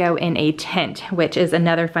that's gonna go in a tent, which is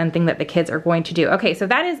another fun thing that the kids are going to do. Okay, so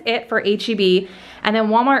that is it for HEB. And then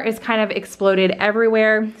Walmart is kind of exploded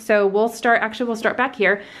everywhere. So we'll start back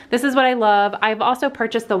here. This is what I love. I've also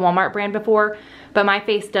purchased the Walmart brand before, but my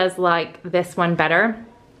face does like this one better.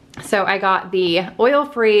 So I got the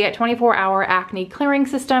oil-free 24-hour acne clearing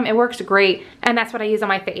system. It works great, and that's what I use on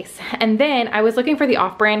my face. And then I was looking for the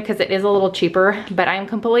off-brand because it is a little cheaper, but I'm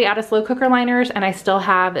completely out of slow cooker liners, and I still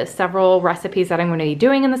have several recipes that I'm gonna be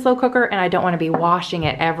doing in the slow cooker, and I don't wanna be washing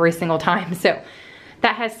it every single time. So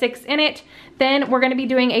that has 6 in it. Then we're gonna be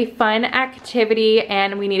doing a fun activity,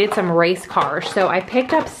 and we needed some race cars. So I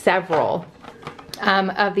picked up several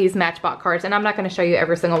of these Matchbox cars, and I'm not gonna show you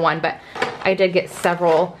every single one, but I did get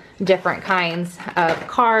several different kinds of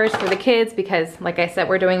cars for the kids because, like I said,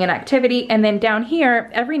 we're doing an activity. And then down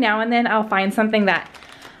here, every now and then I'll find something that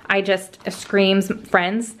I just screams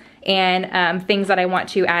friends and things that I want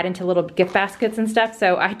to add into little gift baskets and stuff.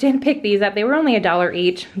 So I did pick these up. They were only $1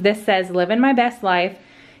 each. This says living my best life,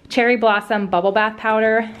 cherry blossom bubble bath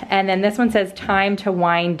powder, and then this one says time to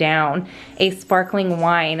wind down, a sparkling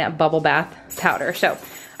wine bubble bath powder. So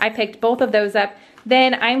I picked both of those up.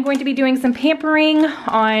 Then I'm going to be doing some pampering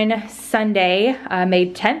on Sunday,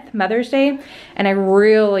 May 10th, Mother's Day, and I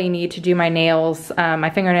really need to do my nails,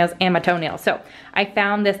 my fingernails and my toenails. So I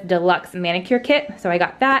found this deluxe manicure kit, so I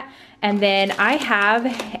got that. And then I have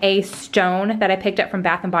a stone that I picked up from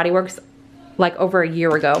Bath & Body Works like over a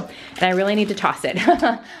year ago, and I really need to toss it.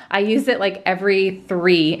 I use it like every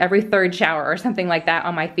third shower or something like that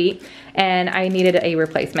on my feet, and I needed a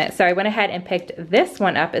replacement. So I went ahead and picked this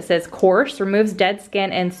one up. It says coarse, removes dead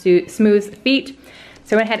skin and smooths feet.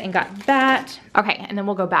 So I went ahead and got that. Okay, and then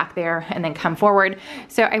we'll go back there and then come forward.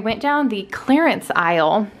 So I went down the clearance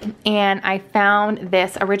aisle and I found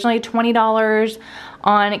this, originally $20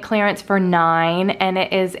 on clearance for $9, and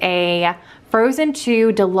it is a Frozen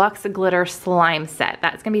 2 Deluxe Glitter Slime Set.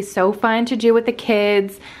 That's gonna be so fun to do with the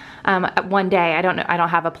kids one day. I don't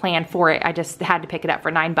have a plan for it. I just had to pick it up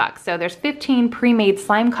for $9. So there's 15 pre-made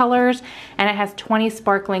slime colors, and it has 20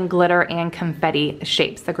 sparkling glitter and confetti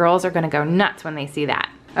shapes. The girls are gonna go nuts when they see that.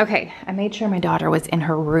 Okay, I made sure my daughter was in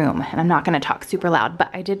her room, and I'm not gonna talk super loud, but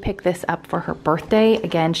I did pick this up for her birthday.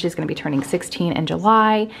 Again, she's gonna be turning 16 in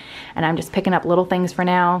July, and I'm just picking up little things for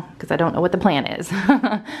now because I don't know what the plan is.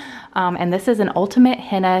 And this is an ultimate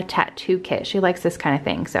henna tattoo kit. She likes this kind of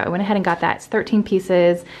thing, so I went ahead and got that. It's 13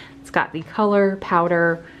 pieces. It's got the color,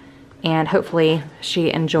 powder, and hopefully she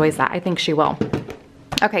enjoys that. I think she will.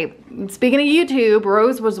 Okay, speaking of YouTube,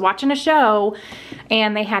 Rose was watching a show,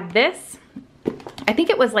 and they had this. I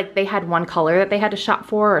think it was like they had one color that they had to shop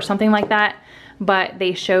for or something like that, but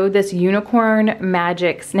they showed this unicorn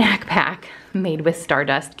magic snack pack made with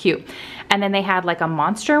Stardust, cute. And then they had like a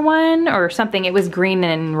monster one or something. It was green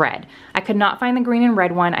and red. I could not find the green and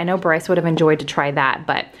red one. I know Bryce would have enjoyed to try that,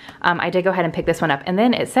 but I did go ahead and pick this one up. And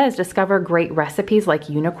then it says discover great recipes like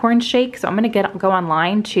unicorn shake. So I'm gonna go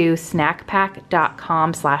online to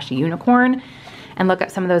snackpack.com/unicorn and look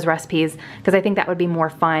up some of those recipes because I think that would be more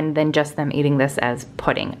fun than just them eating this as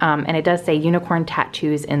pudding. And it does say unicorn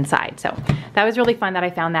tattoos inside. So that was really fun that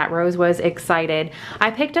I found that. Rose was excited.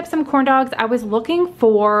 I picked up some corn dogs. I was looking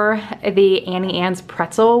for the Annie Ann's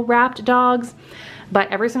pretzel wrapped dogs,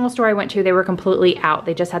 but every single store I went to, they were completely out.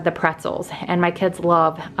 They just had the pretzels, and my kids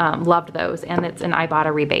loved those, and it's an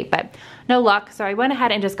Ibotta rebate, but no luck. So I went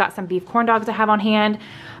ahead and just got some beef corn dogs I have on hand.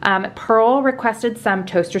 Pearl requested some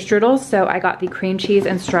toaster strudels, so I got the cream cheese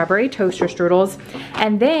and strawberry toaster strudels.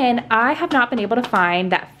 And then I have not been able to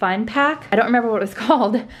find that fun pack. I don't remember what it was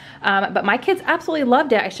called, but my kids absolutely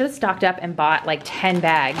loved it. I should have stocked up and bought like 10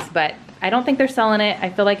 bags, but I don't think they're selling it. I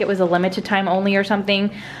feel like it was a limited time only or something.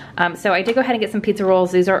 So I did go ahead and get some pizza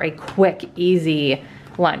rolls. These are a quick, easy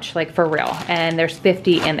lunch, like for real. And there's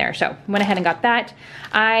 50 in there. So went ahead and got that.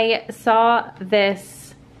 I saw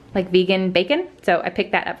this like vegan bacon. So I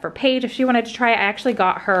picked that up for Paige if she wanted to try it. I actually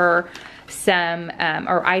got her some,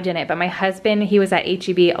 or I didn't, but my husband, he was at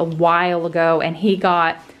HEB a while ago and he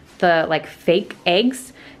got the like fake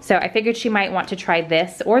eggs. So I figured she might want to try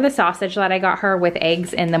this or the sausage that I got her with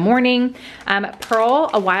eggs in the morning. Pearl,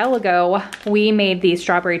 a while ago, we made these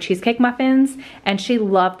strawberry cheesecake muffins and she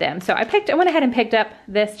loved them. So I went ahead and picked up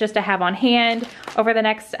this just to have on hand over the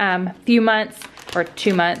next few months or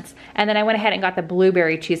 2 months. And then I went ahead and got the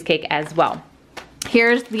blueberry cheesecake as well.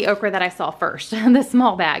 Here's the okra that I saw first, the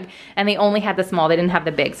small bag, and they only had the small, they didn't have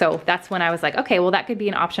the big. So that's when I was like, okay, well that could be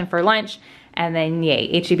an option for lunch. And then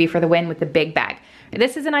yay, HEB for the win with the big bag.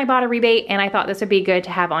 This is an Ibotta rebate, and I thought this would be good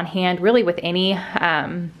to have on hand really with any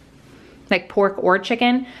like pork or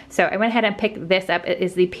chicken. So I went ahead and picked this up. It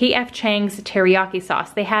is the P.F. Chang's teriyaki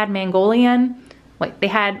sauce. They had Mongolian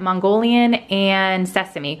and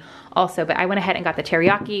sesame also, but I went ahead and got the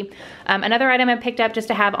teriyaki. Another item I picked up just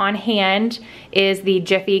to have on hand is the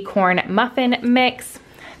Jiffy corn muffin mix.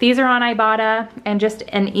 These are on Ibotta and just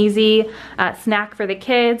an easy snack for the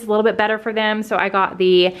kids, a little bit better for them. So I got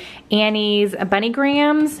the Annie's Bunny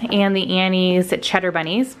Grams and the Annie's Cheddar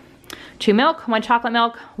Bunnies. 2 milk, 1 chocolate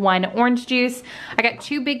milk, 1 orange juice. I got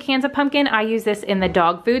 2 big cans of pumpkin. I use this in the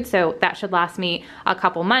dog food, so that should last me a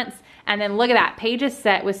couple months. And then look at that, Paige is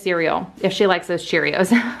set with cereal if she likes those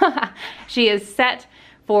Cheerios. She is set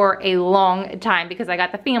for a long time because I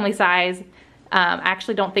got the family size. I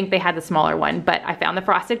actually don't think they had the smaller one, but I found the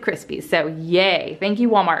Frosted Krispies, so yay. Thank you,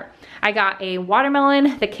 Walmart. I got a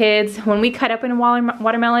watermelon. The kids, when we cut open a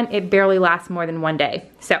watermelon, it barely lasts more than 1 day.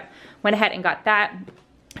 So went ahead and got that.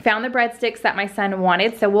 Found the breadsticks that my son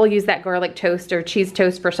wanted, so we'll use that garlic toast or cheese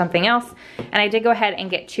toast for something else. And I did go ahead and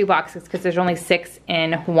get 2 boxes because there's only 6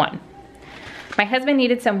 in one. My husband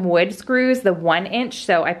needed some wood screws, the 1-inch,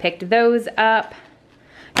 so I picked those up.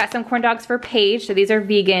 Got some corn dogs for Paige, so these are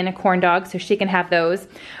vegan corn dogs, so she can have those.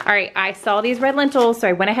 All right, I saw these red lentils, so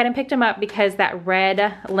I went ahead and picked them up because that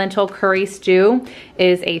red lentil curry stew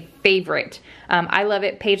is a favorite. I love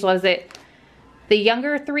it, Paige loves it. The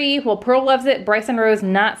younger 3, well, Pearl loves it, Bryce and Rose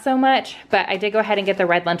not so much, but I did go ahead and get the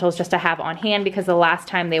red lentils just to have on hand because the last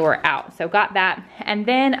time they were out. So got that, and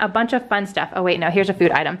then a bunch of fun stuff. Oh wait, no, here's a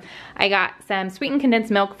food item. I got some sweetened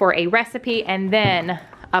condensed milk for a recipe and then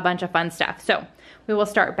a bunch of fun stuff. So we will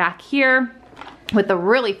start back here with the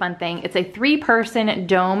really fun thing. It's a 3-person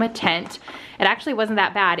dome tent. It actually wasn't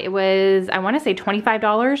that bad. It was, I wanna say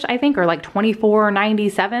 $25, I think, or like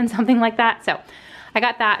 $24.97, something like that. So I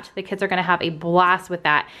got that. The kids are gonna have a blast with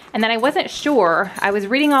that. And then I wasn't sure, I was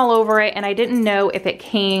reading all over it and I didn't know if it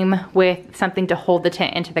came with something to hold the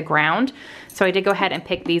tent into the ground. So I did go ahead and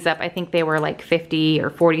pick these up. I think they were like 50 or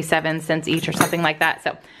 47 cents each or something like that.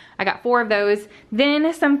 So I got 4 of those.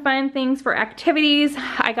 Then some fun things for activities.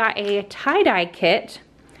 I got a tie-dye kit,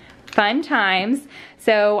 fun times.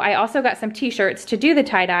 So I also got some t-shirts to do the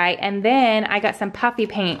tie-dye, and then I got some puffy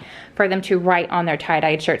paint for them to write on their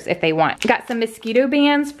tie-dyed shirts if they want. Got some mosquito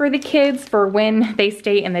bands for the kids for when they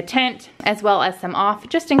stay in the tent, as well as some off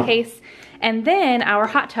just in case. And then our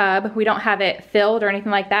hot tub, we don't have it filled or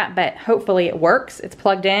anything like that, but hopefully it works. It's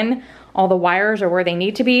plugged in, all the wires are where they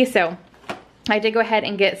need to be. So I did go ahead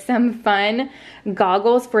and get some fun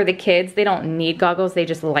goggles for the kids. They don't need goggles, they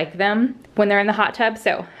just like them when they're in the hot tub.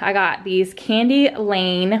 So I got these Candy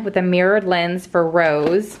Lane with a mirrored lens for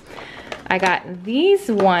Rose. I got these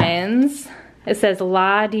ones. It says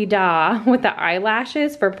La Di Da with the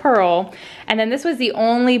eyelashes for Pearl. And then this was the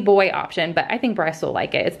only boy option, but I think Bryce will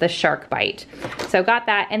like it. It's the Shark Bite. So got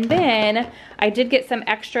that. And then I did get some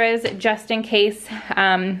extras just in case,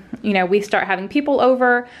 you know, we start having people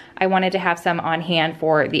over. I wanted to have some on hand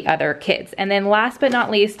for the other kids. And then last but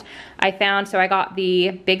not least, I found, so I got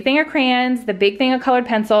the big thing of crayons, the big thing of colored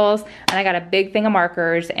pencils, and I got a big thing of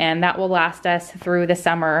markers, and that will last us through the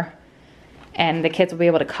summer. And the kids will be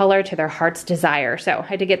able to color to their heart's desire. So I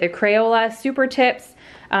had to get the Crayola Super Tips.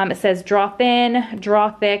 It says draw thin,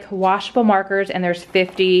 draw thick, washable markers, and there's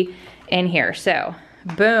 50 in here. So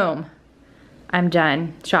boom, I'm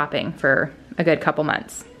done shopping for a good couple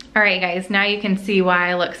months. All right, guys, now you can see why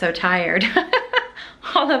I look so tired.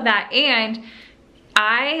 All of that, and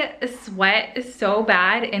I sweat so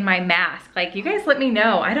bad in my mask. Like, you guys let me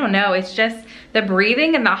know. I don't know, it's just the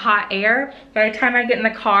breathing and the hot air. By the time I get in the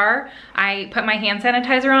car, I put my hand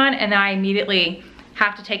sanitizer on and then I immediately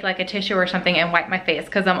have to take like a tissue or something and wipe my face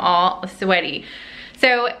because I'm all sweaty.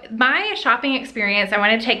 So my shopping experience, I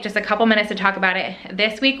want to take just a couple minutes to talk about it.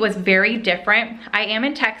 This week was very different. I am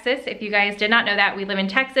in Texas. If you guys did not know that, we live in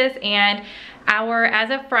Texas, and as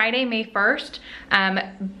of Friday, May 1st,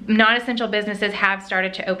 non-essential businesses have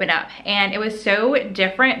started to open up. And it was so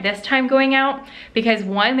different this time going out because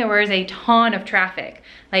one, there was a ton of traffic.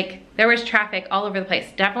 Like there was traffic all over the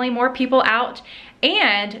place. Definitely more people out,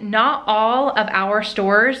 and not all of our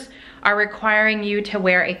stores are requiring you to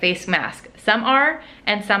wear a face mask. Some are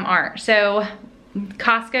and some aren't. So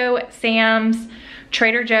Costco, Sam's,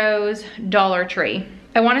 Trader Joe's, Dollar Tree.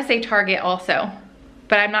 I wanna say Target also,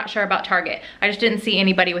 but I'm not sure about Target. I just didn't see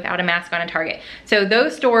anybody without a mask on in Target. So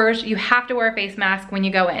those stores, you have to wear a face mask when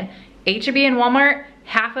you go in. HEB and Walmart,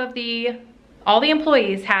 all the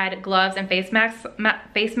employees had gloves and face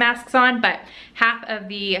masks on, but half of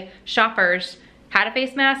the shoppers had a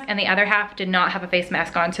face mask and the other half did not have a face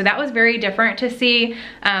mask on. So that was very different to see,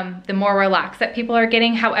 the more relaxed that people are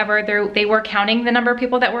getting. However, they were counting the number of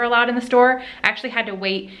people that were allowed in the store. I actually had to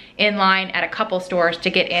wait in line at a couple stores to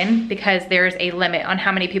get in because there's a limit on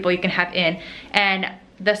how many people you can have in. And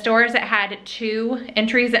the stores that had 2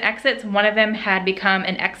 entries and exits, one of them had become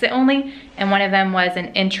an exit only and one of them was an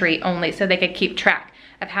entry only, so they could keep track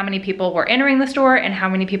of how many people were entering the store and how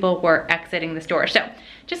many people were exiting the store. So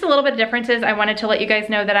just a little bit of differences I wanted to let you guys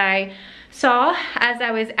know that I saw as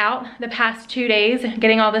I was out the past 2 days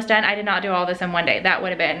getting all this done. I did not do all this in one day. That would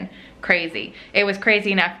have been crazy. It was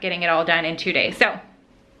crazy enough getting it all done in 2 days. So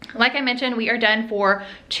like I mentioned, we are done for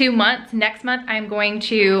 2 months. Next month, I'm going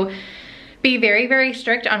to be very, very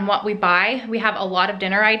strict on what we buy. We have a lot of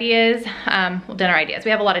dinner ideas, We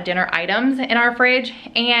have a lot of dinner items in our fridge,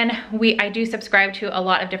 and I do subscribe to a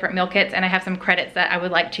lot of different meal kits, and I have some credits that I would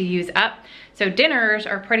like to use up. So dinners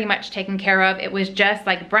are pretty much taken care of. It was just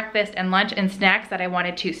like breakfast and lunch and snacks that I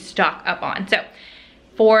wanted to stock up on. So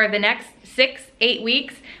for the next 6-8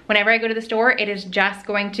 weeks, whenever I go to the store, it is just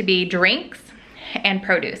going to be drinks and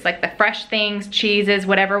produce, like the fresh things, cheeses,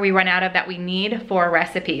 whatever we run out of that we need for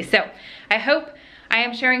recipes. So I hope I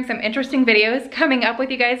am sharing some interesting videos. Coming up with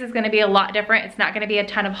you guys is gonna be a lot different. It's not gonna be a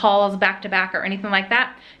ton of hauls back to back or anything like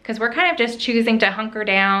that, because we're kind of just choosing to hunker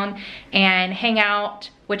down and hang out,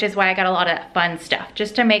 which is why I got a lot of fun stuff,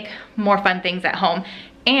 just to make more fun things at home.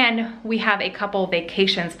 And we have a couple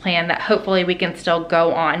vacations planned that hopefully we can still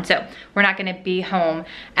go on. So we're not gonna be home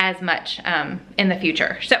as much in the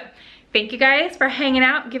future. So thank you guys for hanging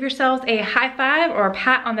out. Give yourselves a high five or a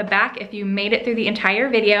pat on the back if you made it through the entire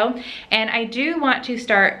video. And I do want to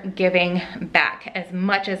start giving back as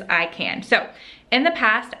much as I can. So in the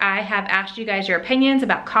past, I have asked you guys your opinions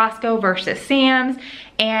about Costco versus Sam's,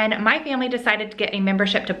 and my family decided to get a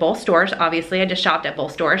membership to both stores. Obviously, I just shopped at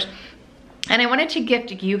both stores. And I wanted to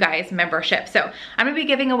gift you guys memberships. So I'm gonna be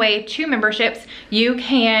giving away 2 memberships. You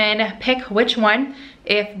can pick which one.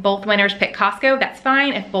 If both winners pick Costco, that's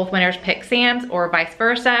fine. If both winners pick Sam's or vice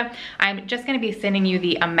versa, I'm just gonna be sending you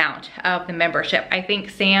the amount of the membership. I think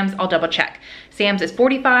Sam's, I'll double check. Sam's is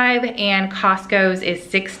 $45 and Costco's is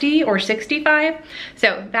 $60 or $65.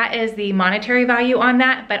 So that is the monetary value on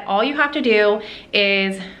that. But all you have to do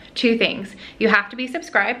is 2 things. You have to be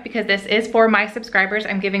subscribed, because this is for my subscribers.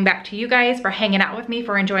 I'm giving back to you guys for hanging out with me,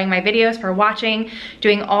 for enjoying my videos, for watching,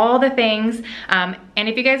 doing all the things. And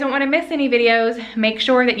if you guys don't want to miss any videos, make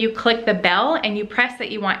sure that you click the bell and you press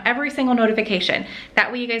that you want every single notification.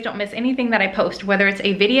 That way you guys don't miss anything that I post, whether it's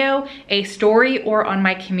a video, a story, or on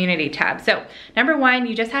my community tab. So number 1,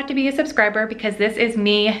 you just have to be a subscriber, because this is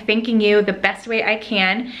me thanking you the best way I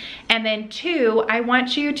can. And then 2, I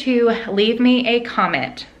want you to leave me a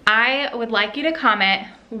comment. I would like you to comment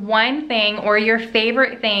one thing or your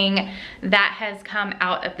favorite thing that has come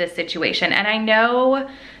out of this situation. And I know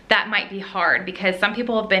that might be hard, because some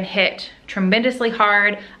people have been hit tremendously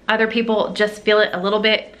hard. Other people just feel it a little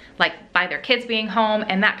bit, like by their kids being home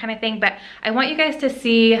and that kind of thing. But I want you guys to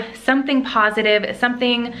see something positive,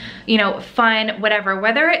 something, you know, fun, whatever,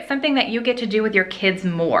 whether it's something that you get to do with your kids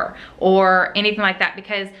more or anything like that.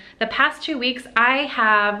 Because the past 2 weeks, I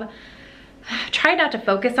have tried not to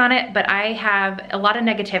focus on it, but I have a lot of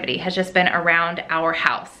negativity has just been around our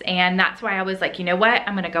house. And that's why I was like, you know what,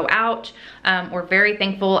 I'm gonna go out. We're very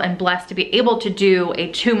thankful and blessed to be able to do a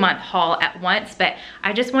 2-month haul at once, but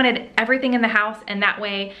I just wanted everything in the house, and that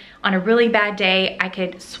way on a really bad day, I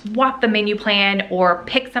could swap the menu plan or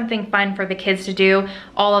pick something fun for the kids to do,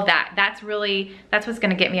 all of that. That's what's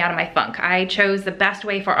gonna get me out of my funk. I chose the best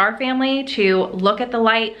way for our family to look at the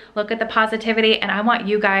light, look at the positivity, and I want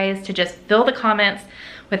you guys to just fill the comments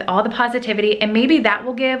with all the positivity, and maybe that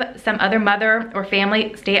will give some other mother or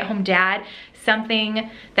family, stay-at-home dad, something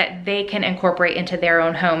that they can incorporate into their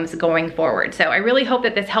own homes going forward. So I really hope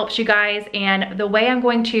that this helps you guys. And the way I'm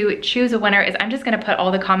going to choose a winner is I'm just gonna put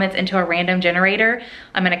all the comments into a random generator.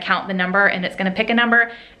 I'm gonna count the number and it's gonna pick a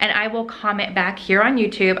number, and I will comment back here on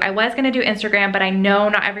YouTube. I was gonna do Instagram, but I know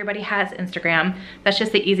not everybody has Instagram. That's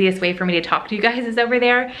just the easiest way for me to talk to you guys is over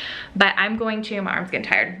there. But I'm going to, my arm's getting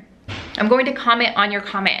tired. I'm going to comment on your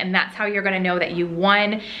comment, and that's how you're gonna know that you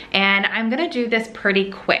won. And I'm gonna do this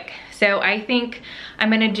pretty quick. So I think I'm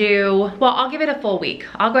gonna do, well, I'll give it a full week.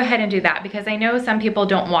 I'll go ahead and do that because I know some people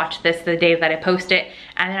don't watch this the day that I post it,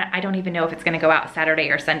 and I don't even know if it's gonna go out Saturday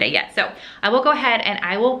or Sunday yet. So I will go ahead and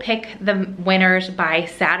I will pick the winners by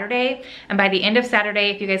Saturday. And by the end of Saturday,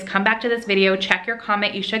 if you guys come back to this video, check your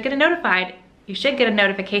comment, you should get a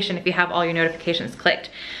notification if you have all your notifications clicked.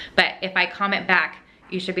 But if I comment back,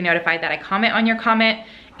 you should be notified that I comment on your comment,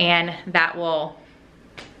 and that will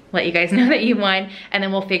let you guys know that you won, and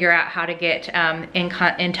then we'll figure out how to get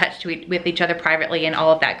in touch with each other privately and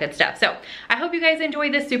all of that good stuff. So I hope you guys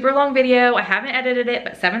enjoyed this super long video. I haven't edited it,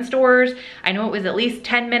 but 7 stores. I know it was at least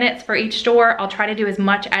 10 minutes for each store. I'll try to do as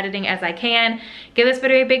much editing as I can. Give this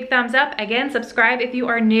video a big thumbs up. Again, subscribe if you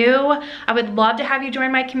are new. I would love to have you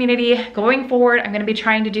join my community. Going forward, I'm gonna be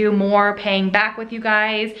trying to do more paying back with you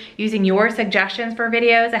guys, using your suggestions for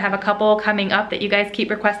videos. I have a couple coming up that you guys keep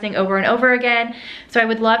requesting over and over again. So I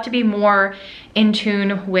would love to be more in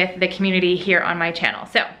tune with the community here on my channel.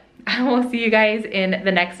 So I will see you guys in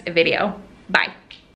the next video. Bye.